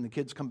music and the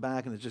kids come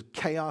back and it's just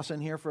chaos in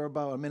here for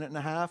about a minute and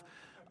a half,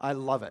 I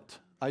love it.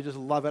 I just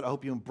love it. I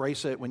hope you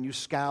embrace it. When you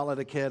scowl at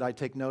a kid, I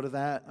take note of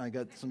that. I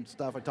got some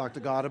stuff I talk to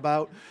God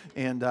about,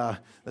 and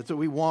that's what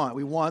we want.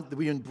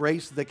 We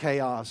embrace the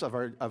chaos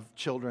of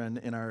children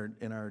in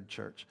our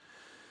church.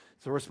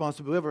 So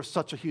we have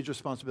such a huge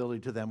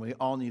responsibility to them. We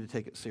all need to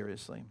take it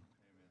seriously. Amen.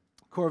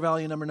 Core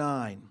value number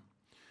 9.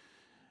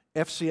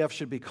 FCF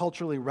should be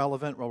culturally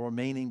relevant while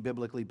remaining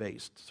biblically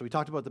based. So we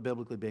talked about the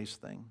biblically based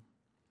thing.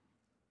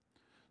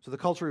 So the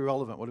culturally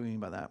relevant, what do we mean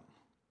by that?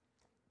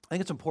 I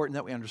think it's important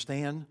that we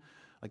understand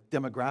like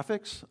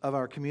demographics of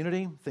our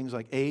community, things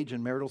like age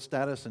and marital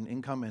status and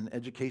income and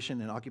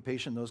education and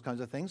occupation, those kinds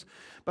of things.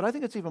 But I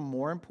think it's even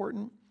more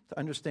important to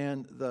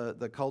understand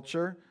the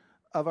culture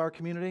of our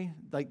community.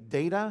 Like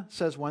data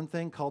says one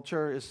thing,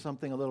 culture is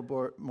something a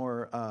little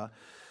more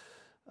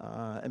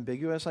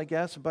ambiguous, I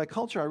guess. By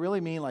culture, I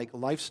really mean like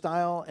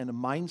lifestyle and a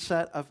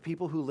mindset of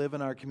people who live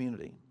in our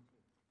community.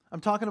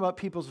 I'm talking about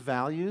people's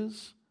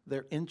values,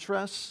 their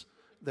interests,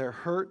 their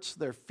hurts,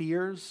 their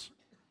fears.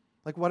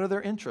 Like, what are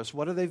their interests?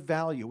 What do they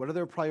value? What are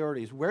their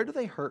priorities? Where do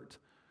they hurt?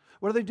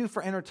 What do they do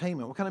for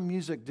entertainment? What kind of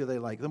music do they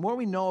like? The more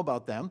we know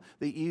about them,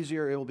 the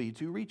easier it will be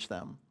to reach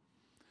them.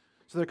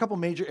 So there are a couple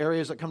major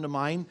areas that come to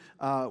mind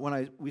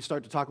when we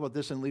start to talk about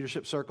this in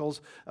leadership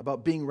circles,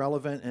 about being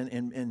relevant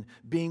and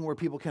being where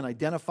people can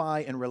identify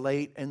and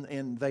relate.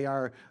 And they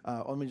are,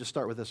 let me just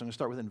start with this. I'm going to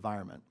start with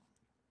environment.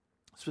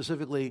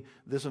 Specifically,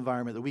 this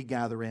environment that we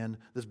gather in,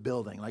 this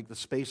building, like the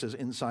spaces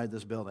inside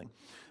this building.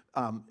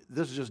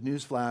 This is just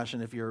newsflash,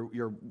 and if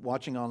you're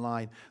watching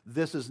online,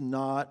 this is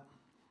not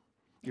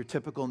your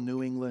typical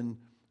New England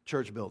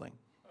church building.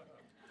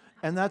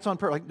 And that's on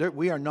purpose. Like,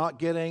 we are not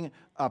getting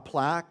a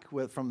plaque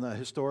from the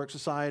Historic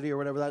Society or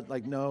whatever that.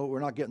 Like, no, we're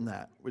not getting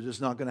that. We're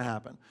just not going to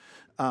happen.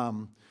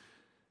 And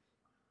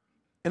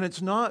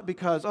it's not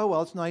because, oh,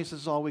 well, it's nice,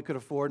 this is all we could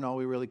afford and all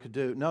we really could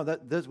do. No,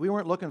 we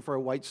weren't looking for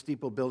a white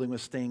steeple building with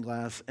stained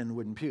glass and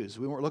wooden pews.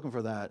 We weren't looking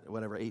for that,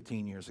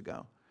 18 years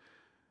ago.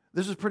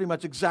 This is pretty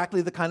much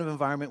exactly the kind of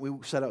environment we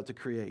set out to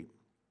create.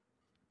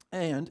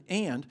 And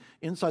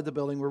inside the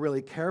building, we're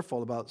really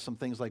careful about some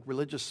things like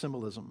religious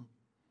symbolism.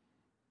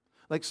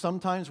 Like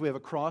sometimes we have a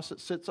cross that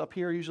sits up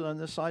here, usually on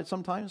this side.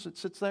 Sometimes it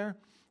sits there.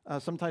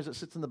 Sometimes it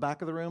sits in the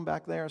back of the room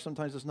back there.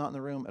 Sometimes it's not in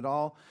the room at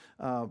all.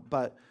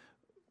 But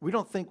we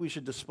don't think we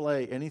should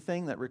display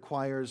anything that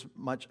requires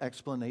much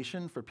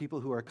explanation for people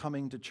who are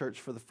coming to church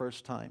for the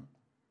first time.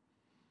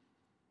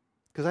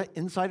 Because that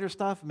insider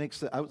stuff makes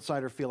the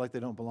outsider feel like they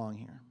don't belong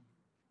here.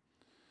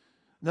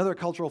 Another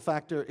cultural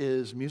factor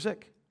is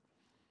music,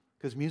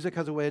 because music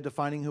has a way of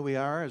defining who we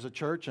are as a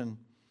church, and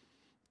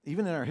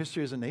even in our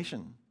history as a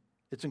nation,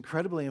 it's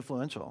incredibly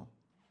influential.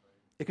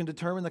 It can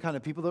determine the kind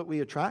of people that we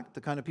attract,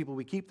 the kind of people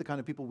we keep, the kind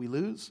of people we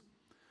lose.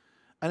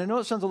 And I know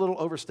it sounds a little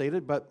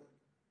overstated, but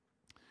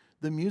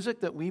the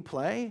music that we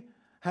play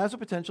has a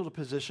potential to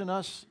position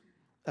us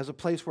as a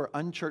place where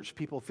unchurched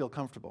people feel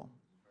comfortable.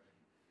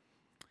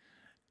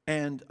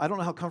 And I don't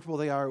know how comfortable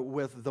they are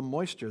with the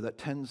moisture that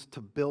tends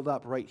to build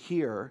up right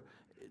here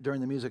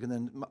during the music and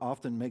then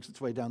often makes its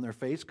way down their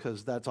face,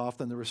 because that's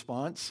often the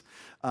response.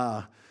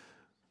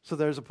 So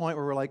there's a point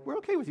where we're like, we're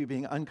okay with you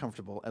being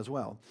uncomfortable as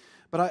well.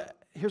 But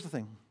here's the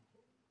thing.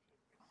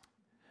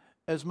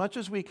 As much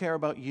as we care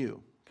about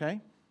you, okay,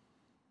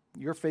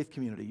 your faith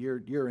community,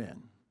 you're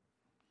in.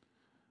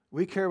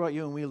 We care about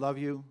you and we love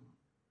you.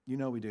 You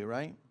know we do,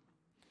 right?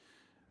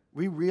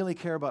 We really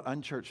care about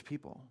unchurched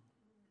people.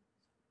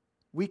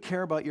 We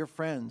care about your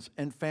friends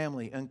and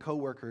family and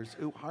coworkers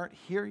who aren't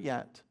here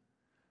yet,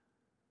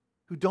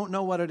 who don't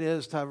know what it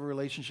is to have a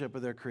relationship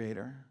with their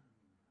Creator.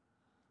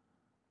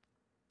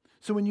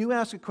 So when you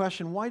ask a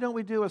question, why don't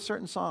we do a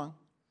certain song?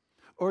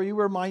 Or you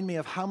remind me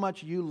of how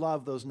much you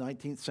love those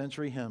 19th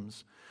century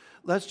hymns.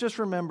 Let's just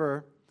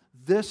remember,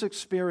 this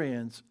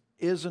experience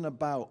isn't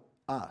about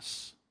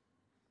us.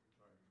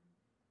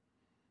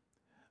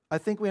 I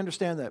think we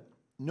understand that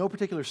no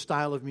particular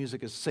style of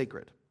music is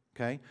sacred,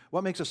 okay?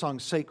 What makes a song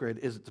sacred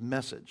is its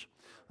message.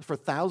 For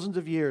thousands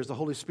of years, the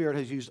Holy Spirit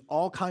has used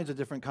all kinds of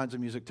different kinds of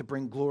music to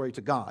bring glory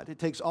to God. It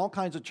takes all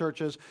kinds of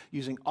churches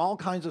using all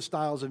kinds of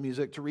styles of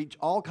music to reach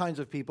all kinds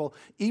of people,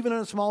 even in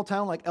a small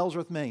town like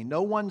Ellsworth, Maine.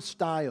 No one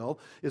style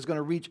is going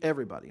to reach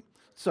everybody.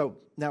 So,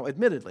 now,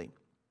 admittedly,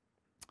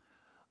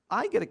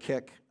 I get a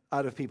kick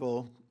out of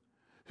people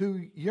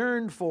who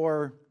yearn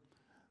for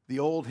the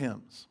old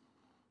hymns.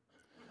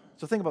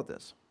 So think about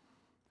this.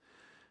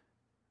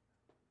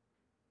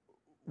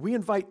 We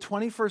invite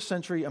 21st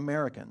century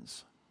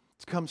Americans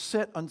to come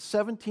sit on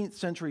 17th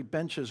century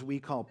benches we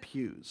call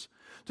pews,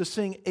 to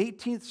sing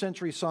 18th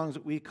century songs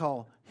that we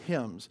call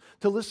hymns,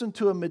 to listen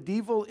to a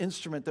medieval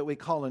instrument that we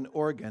call an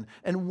organ,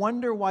 and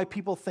wonder why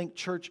people think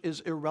church is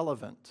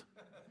irrelevant.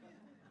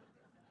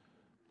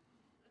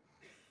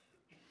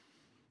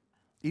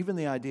 Even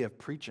the idea of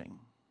preaching.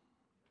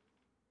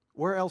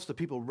 Where else do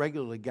people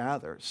regularly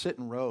gather, sit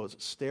in rows,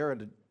 stare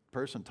at a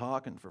person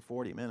talking for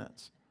 40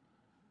 minutes?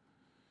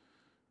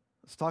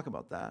 Let's talk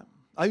about that.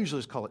 I usually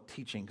just call it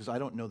teaching because I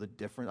don't know the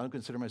difference. I don't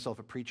consider myself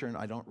a preacher, and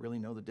I don't really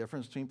know the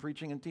difference between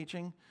preaching and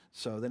teaching.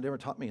 So they never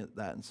taught me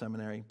that in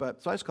seminary. So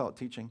I just call it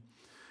teaching.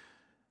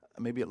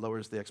 Maybe it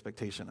lowers the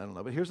expectation. I don't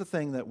know. But here's the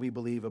thing that we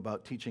believe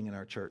about teaching in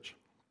our church.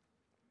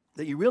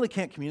 That you really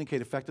can't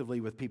communicate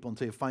effectively with people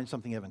until you find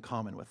something you have in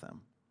common with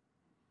them.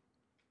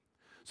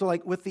 So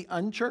like with the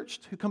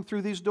unchurched who come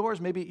through these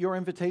doors, maybe at your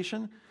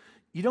invitation,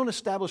 you don't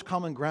establish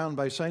common ground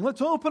by saying,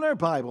 let's open our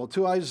Bible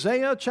to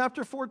Isaiah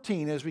chapter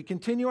 14 as we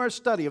continue our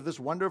study of this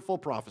wonderful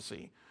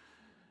prophecy.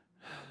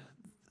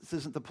 This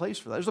isn't the place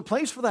for that. There's a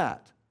place for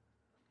that.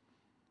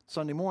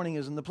 Sunday morning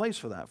isn't the place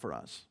for that for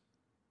us.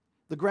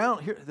 The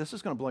ground, here, this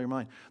is going to blow your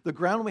mind. The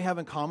ground we have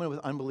in common with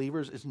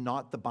unbelievers is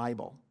not the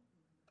Bible.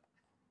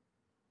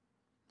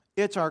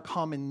 It's our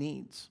common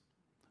needs,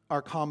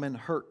 our common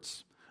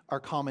hurts, our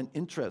common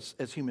interests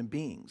as human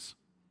beings.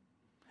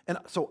 And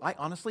so I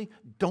honestly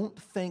don't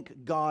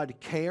think God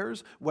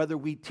cares whether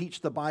we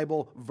teach the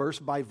Bible verse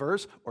by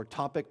verse or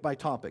topic by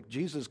topic.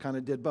 Jesus kind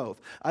of did both.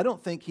 I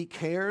don't think he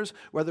cares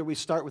whether we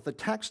start with the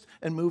text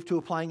and move to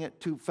applying it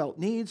to felt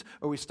needs,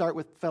 or we start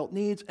with felt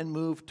needs and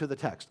move to the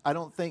text. I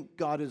don't think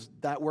God is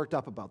that worked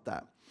up about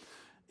that.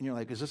 And you're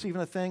like, is this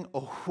even a thing?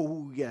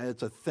 Oh, yeah,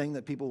 it's a thing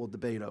that people will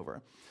debate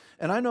over.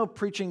 And I know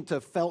preaching to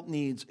felt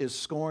needs is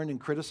scorned and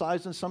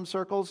criticized in some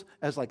circles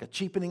as like a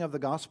cheapening of the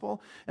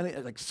gospel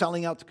and like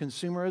selling out to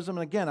consumerism. And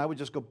again, I would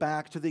just go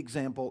back to the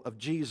example of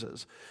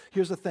Jesus.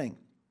 Here's the thing.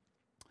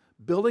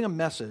 Building a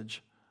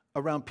message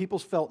around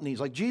people's felt needs.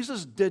 Like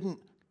Jesus didn't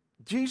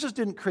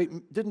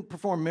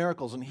perform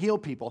miracles and heal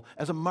people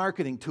as a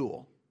marketing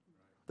tool.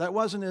 That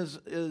wasn't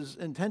his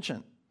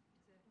intention.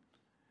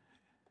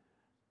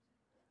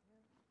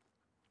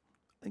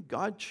 I think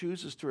God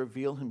chooses to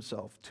reveal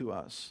himself to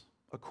us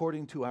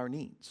according to our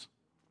needs.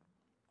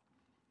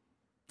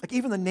 Like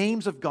even the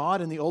names of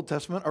God in the Old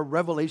Testament are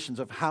revelations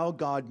of how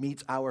God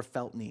meets our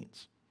felt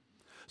needs.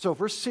 So if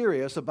we're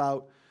serious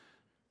about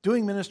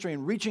doing ministry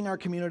and reaching our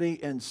community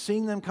and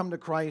seeing them come to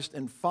Christ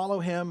and follow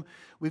him,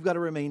 we've got to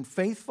remain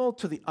faithful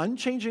to the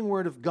unchanging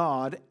word of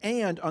God,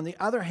 and on the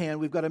other hand,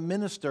 we've got to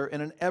minister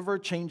in an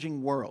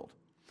ever-changing world.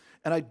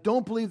 And I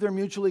don't believe they're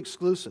mutually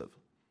exclusive.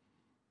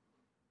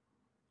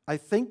 I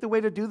think the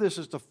way to do this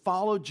is to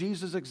follow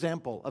Jesus'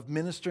 example of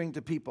ministering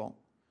to people.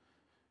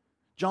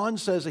 John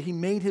says that he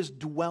made his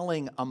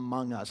dwelling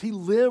among us. He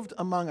lived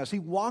among us. He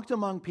walked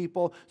among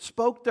people,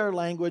 spoke their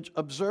language,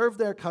 observed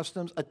their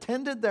customs,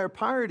 attended their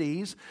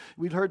parties.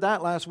 We'd heard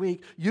that last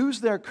week.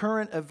 Used their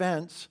current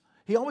events.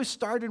 He always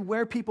started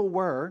where people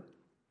were.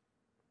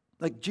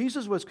 Like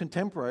Jesus was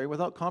contemporary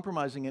without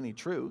compromising any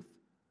truth.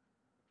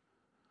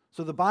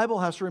 So the Bible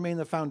has to remain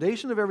the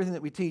foundation of everything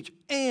that we teach,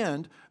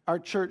 and our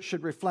church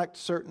should reflect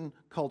certain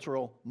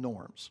cultural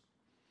norms.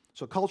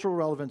 So cultural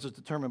relevance is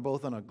determined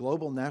both on a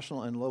global,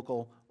 national, and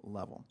local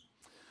level.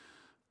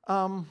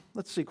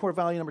 Let's see, core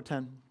value number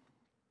 10.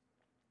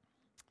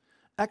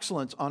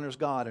 Excellence honors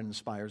God and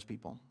inspires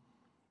people.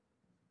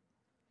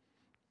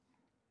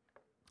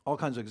 All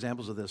kinds of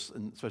examples of this,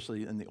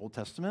 especially in the Old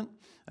Testament.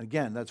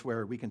 Again, that's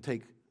where we can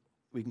take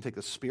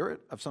the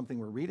spirit of something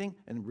we're reading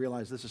and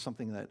realize this is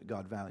something that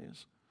God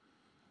values.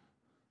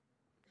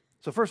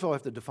 So first of all, we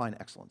have to define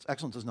excellence.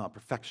 Excellence is not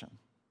perfection.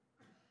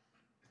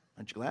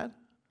 Aren't you glad?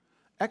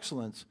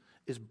 Excellence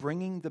is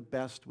bringing the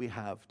best we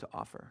have to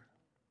offer.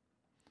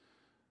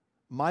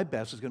 My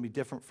best is going to be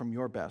different from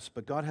your best,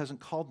 but God hasn't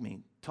called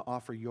me to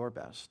offer your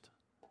best.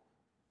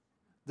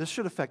 This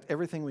should affect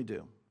everything we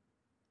do.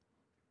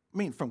 I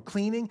mean, from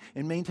cleaning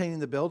and maintaining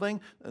the building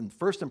and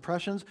first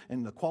impressions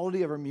and the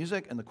quality of our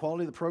music and the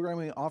quality of the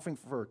programming we're offering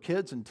for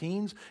kids and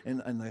teens and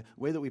the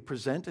way that we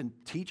present and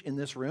teach in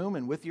this room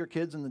and with your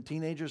kids and the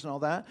teenagers and all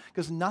that,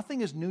 because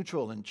nothing is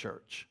neutral in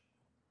church.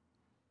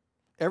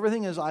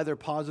 Everything is either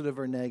positive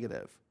or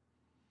negative.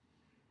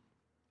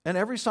 And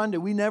every Sunday,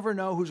 we never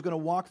know who's going to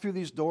walk through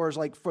these doors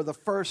like for the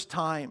first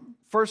time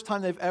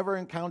they've ever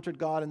encountered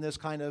God in this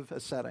kind of a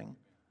setting.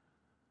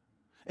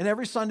 And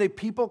every Sunday,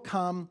 people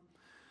come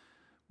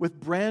with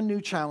brand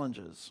new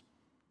challenges,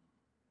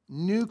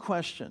 new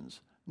questions,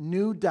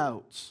 new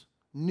doubts,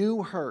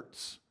 new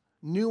hurts,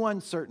 new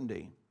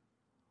uncertainty.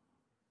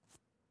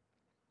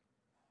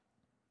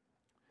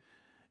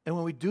 And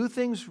when we do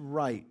things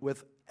right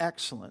with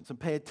excellence and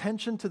pay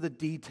attention to the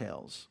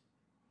details,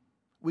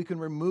 we can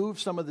remove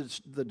some of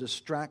the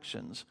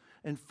distractions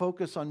and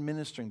focus on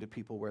ministering to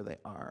people where they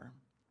are.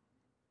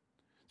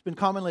 It's been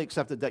commonly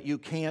accepted that you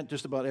can't,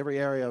 just about every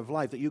area of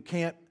life, that you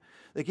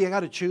got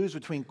to choose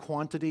between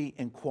quantity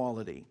and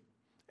quality.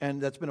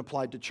 And that's been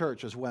applied to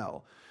church as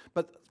well.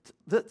 But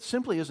that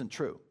simply isn't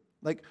true.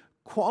 Like,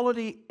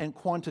 quality and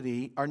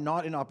quantity are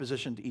not in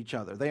opposition to each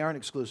other. They aren't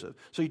exclusive.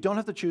 So you don't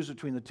have to choose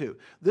between the two.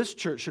 This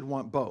church should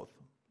want both.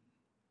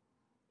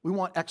 We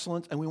want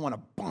excellence, and we want a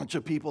bunch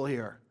of people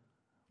here.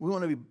 We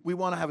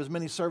want to have as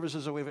many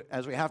services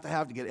as we have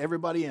to get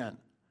everybody in. And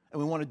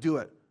we want to do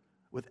it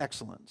with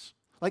excellence.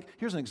 Like,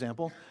 here's an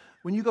example.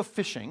 When you go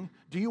fishing,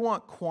 do you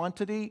want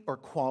quantity or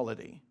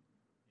quality?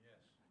 Yes.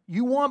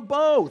 You want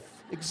both.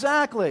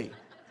 Exactly.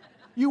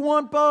 You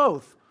want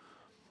both.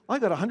 I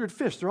got 100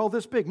 fish. They're all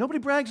this big. Nobody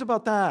brags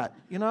about that,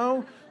 you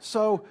know?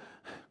 So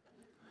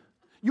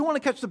you want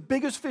to catch the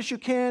biggest fish you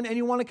can, and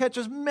you want to catch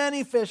as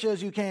many fish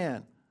as you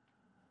can.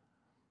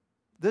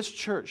 This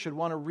church should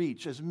want to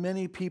reach as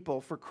many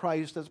people for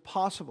Christ as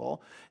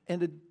possible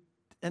and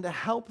to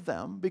help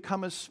them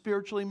become as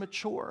spiritually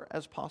mature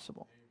as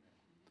possible.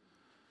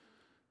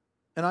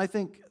 And I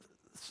think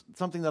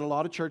something that a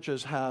lot of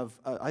churches have,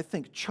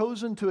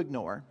 chosen to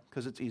ignore,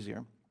 because it's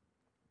easier,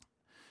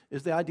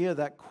 is the idea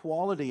that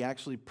quality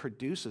actually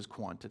produces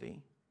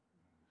quantity.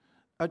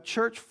 A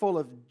church full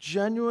of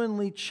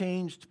genuinely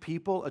changed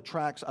people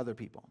attracts other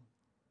people.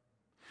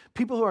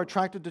 People who are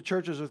attracted to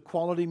churches with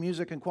quality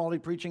music and quality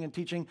preaching and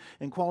teaching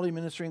and quality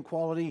ministry and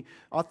quality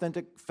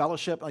authentic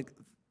fellowship, like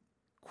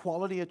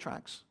quality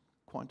attracts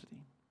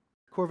quantity.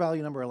 Core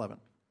value number 11,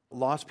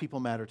 lost people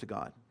matter to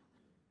God.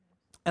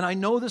 And I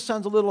know this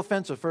sounds a little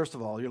offensive, first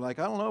of all. You're like,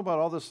 I don't know about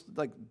all this,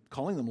 like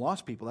calling them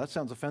lost people. That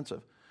sounds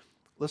offensive.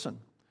 Listen,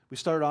 we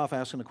started off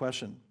asking the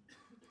question,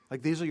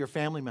 like these are your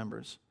family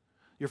members,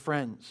 your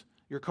friends,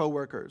 your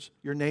coworkers,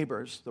 your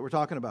neighbors that we're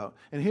talking about.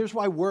 And here's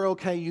why we're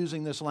okay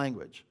using this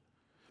language.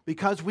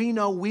 Because we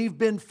know we've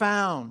been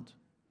found.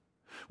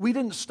 We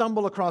didn't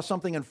stumble across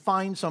something and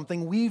find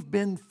something. We've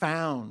been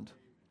found.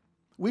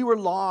 We were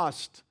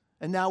lost,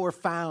 and now we're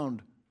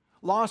found.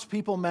 Lost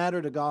people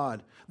matter to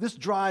God.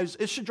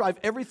 It should drive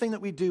everything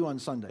that we do on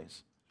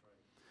Sundays.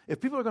 If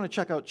people are going to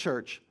check out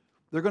church,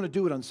 they're going to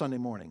do it on Sunday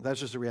morning. That's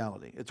just the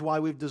reality. It's why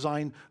we've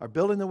designed our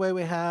building the way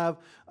we have.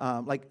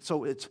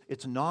 So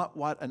it's not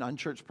what an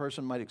unchurched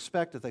person might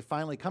expect if they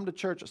finally come to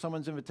church at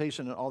someone's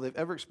invitation and all they've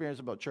ever experienced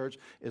about church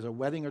is a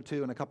wedding or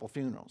two and a couple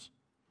funerals.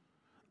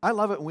 I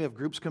love it when we have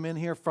groups come in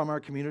here from our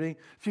community.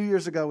 A few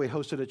years ago, we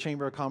hosted a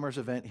Chamber of Commerce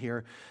event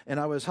here, and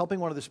I was helping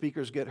one of the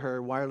speakers get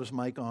her wireless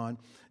mic on,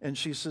 and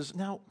she says,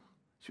 now,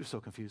 she was so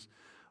confused,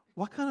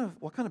 what kind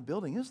of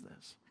building is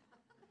this?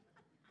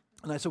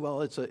 And I said,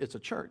 well, it's a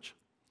church.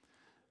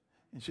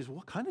 And she said,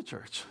 what kind of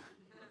church?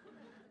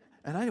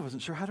 And I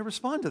wasn't sure how to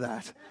respond to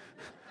that.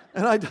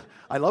 And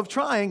I love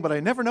trying, but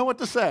I never know what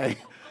to say.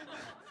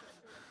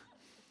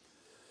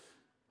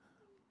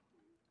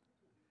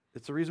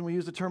 It's the reason we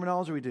use the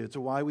terminology we do. It's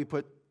why we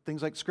put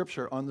things like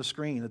Scripture on the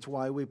screen. It's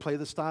why we play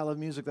the style of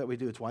music that we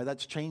do. It's why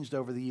that's changed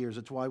over the years.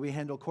 It's why we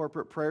handle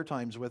corporate prayer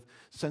times with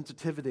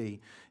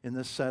sensitivity in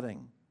this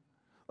setting.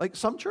 Like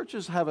some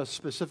churches have a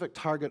specific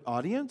target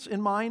audience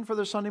in mind for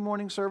their Sunday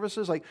morning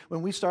services. Like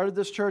when we started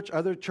this church,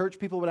 other church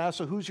people would ask,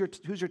 so who's your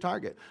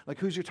target? Like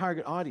who's your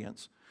target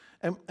audience?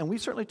 And we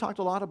certainly talked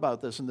a lot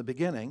about this in the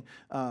beginning,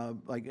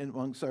 like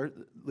amongst our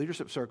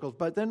leadership circles.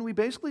 But then we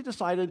basically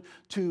decided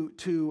to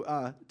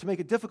make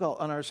it difficult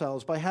on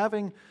ourselves by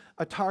having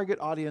a target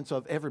audience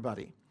of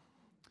everybody.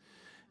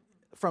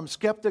 From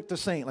skeptic to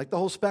saint, like the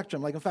whole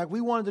spectrum. Like, in fact,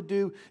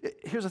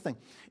 here's the thing.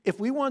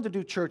 If we wanted to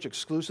do church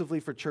exclusively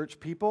for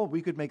church people,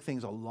 we could make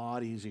things a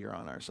lot easier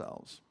on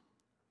ourselves.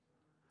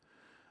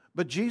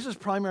 But Jesus'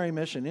 primary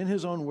mission, in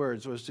his own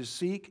words, was to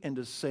seek and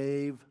to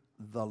save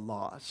the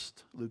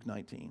lost, Luke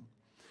 19.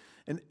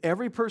 And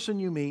every person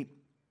you meet,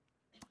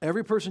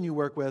 every person you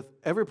work with,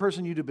 every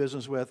person you do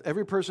business with,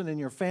 every person in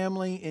your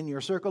family, in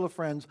your circle of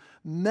friends,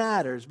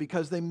 matters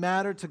because they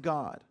matter to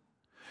God.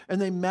 And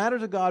they matter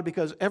to God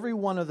because every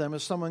one of them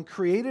is someone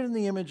created in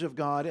the image of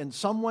God and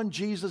someone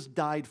Jesus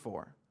died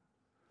for.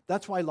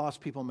 That's why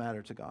lost people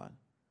matter to God.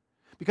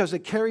 Because they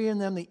carry in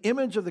them the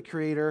image of the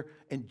Creator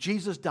and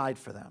Jesus died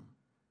for them.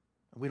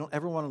 And we don't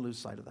ever want to lose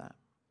sight of that.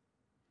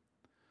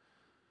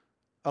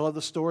 I love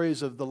the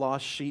stories of the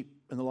lost sheep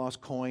and the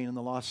lost coin and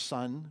the lost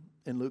son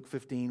in Luke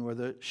 15, where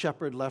the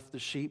shepherd left the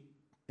sheep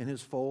in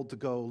his fold to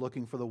go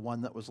looking for the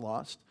one that was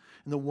lost.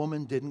 And the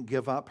woman didn't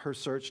give up her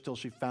search till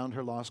she found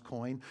her lost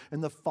coin.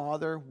 And the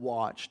father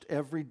watched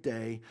every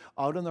day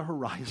out on the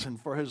horizon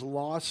for his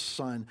lost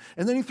son.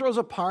 And then he throws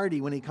a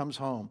party when he comes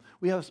home.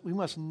 We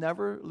must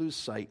never lose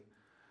sight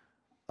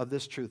of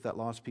this truth that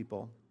lost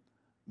people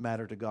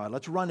matter to God.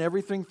 Let's run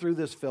everything through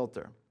this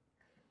filter.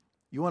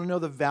 You want to know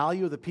the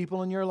value of the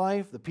people in your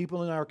life, the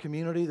people in our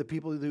community, the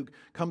people who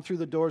come through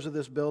the doors of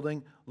this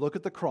building? Look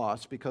at the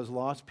cross, because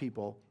lost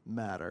people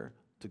matter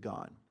to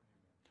God.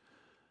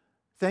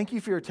 Thank you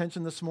for your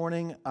attention this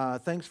morning.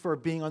 Thanks for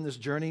being on this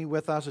journey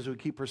with us as we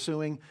keep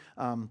pursuing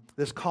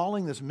this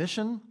calling, this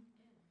mission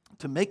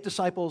to make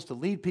disciples, to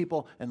lead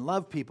people and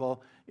love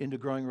people into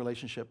growing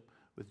relationship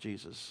with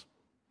Jesus.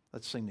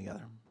 Let's sing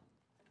together.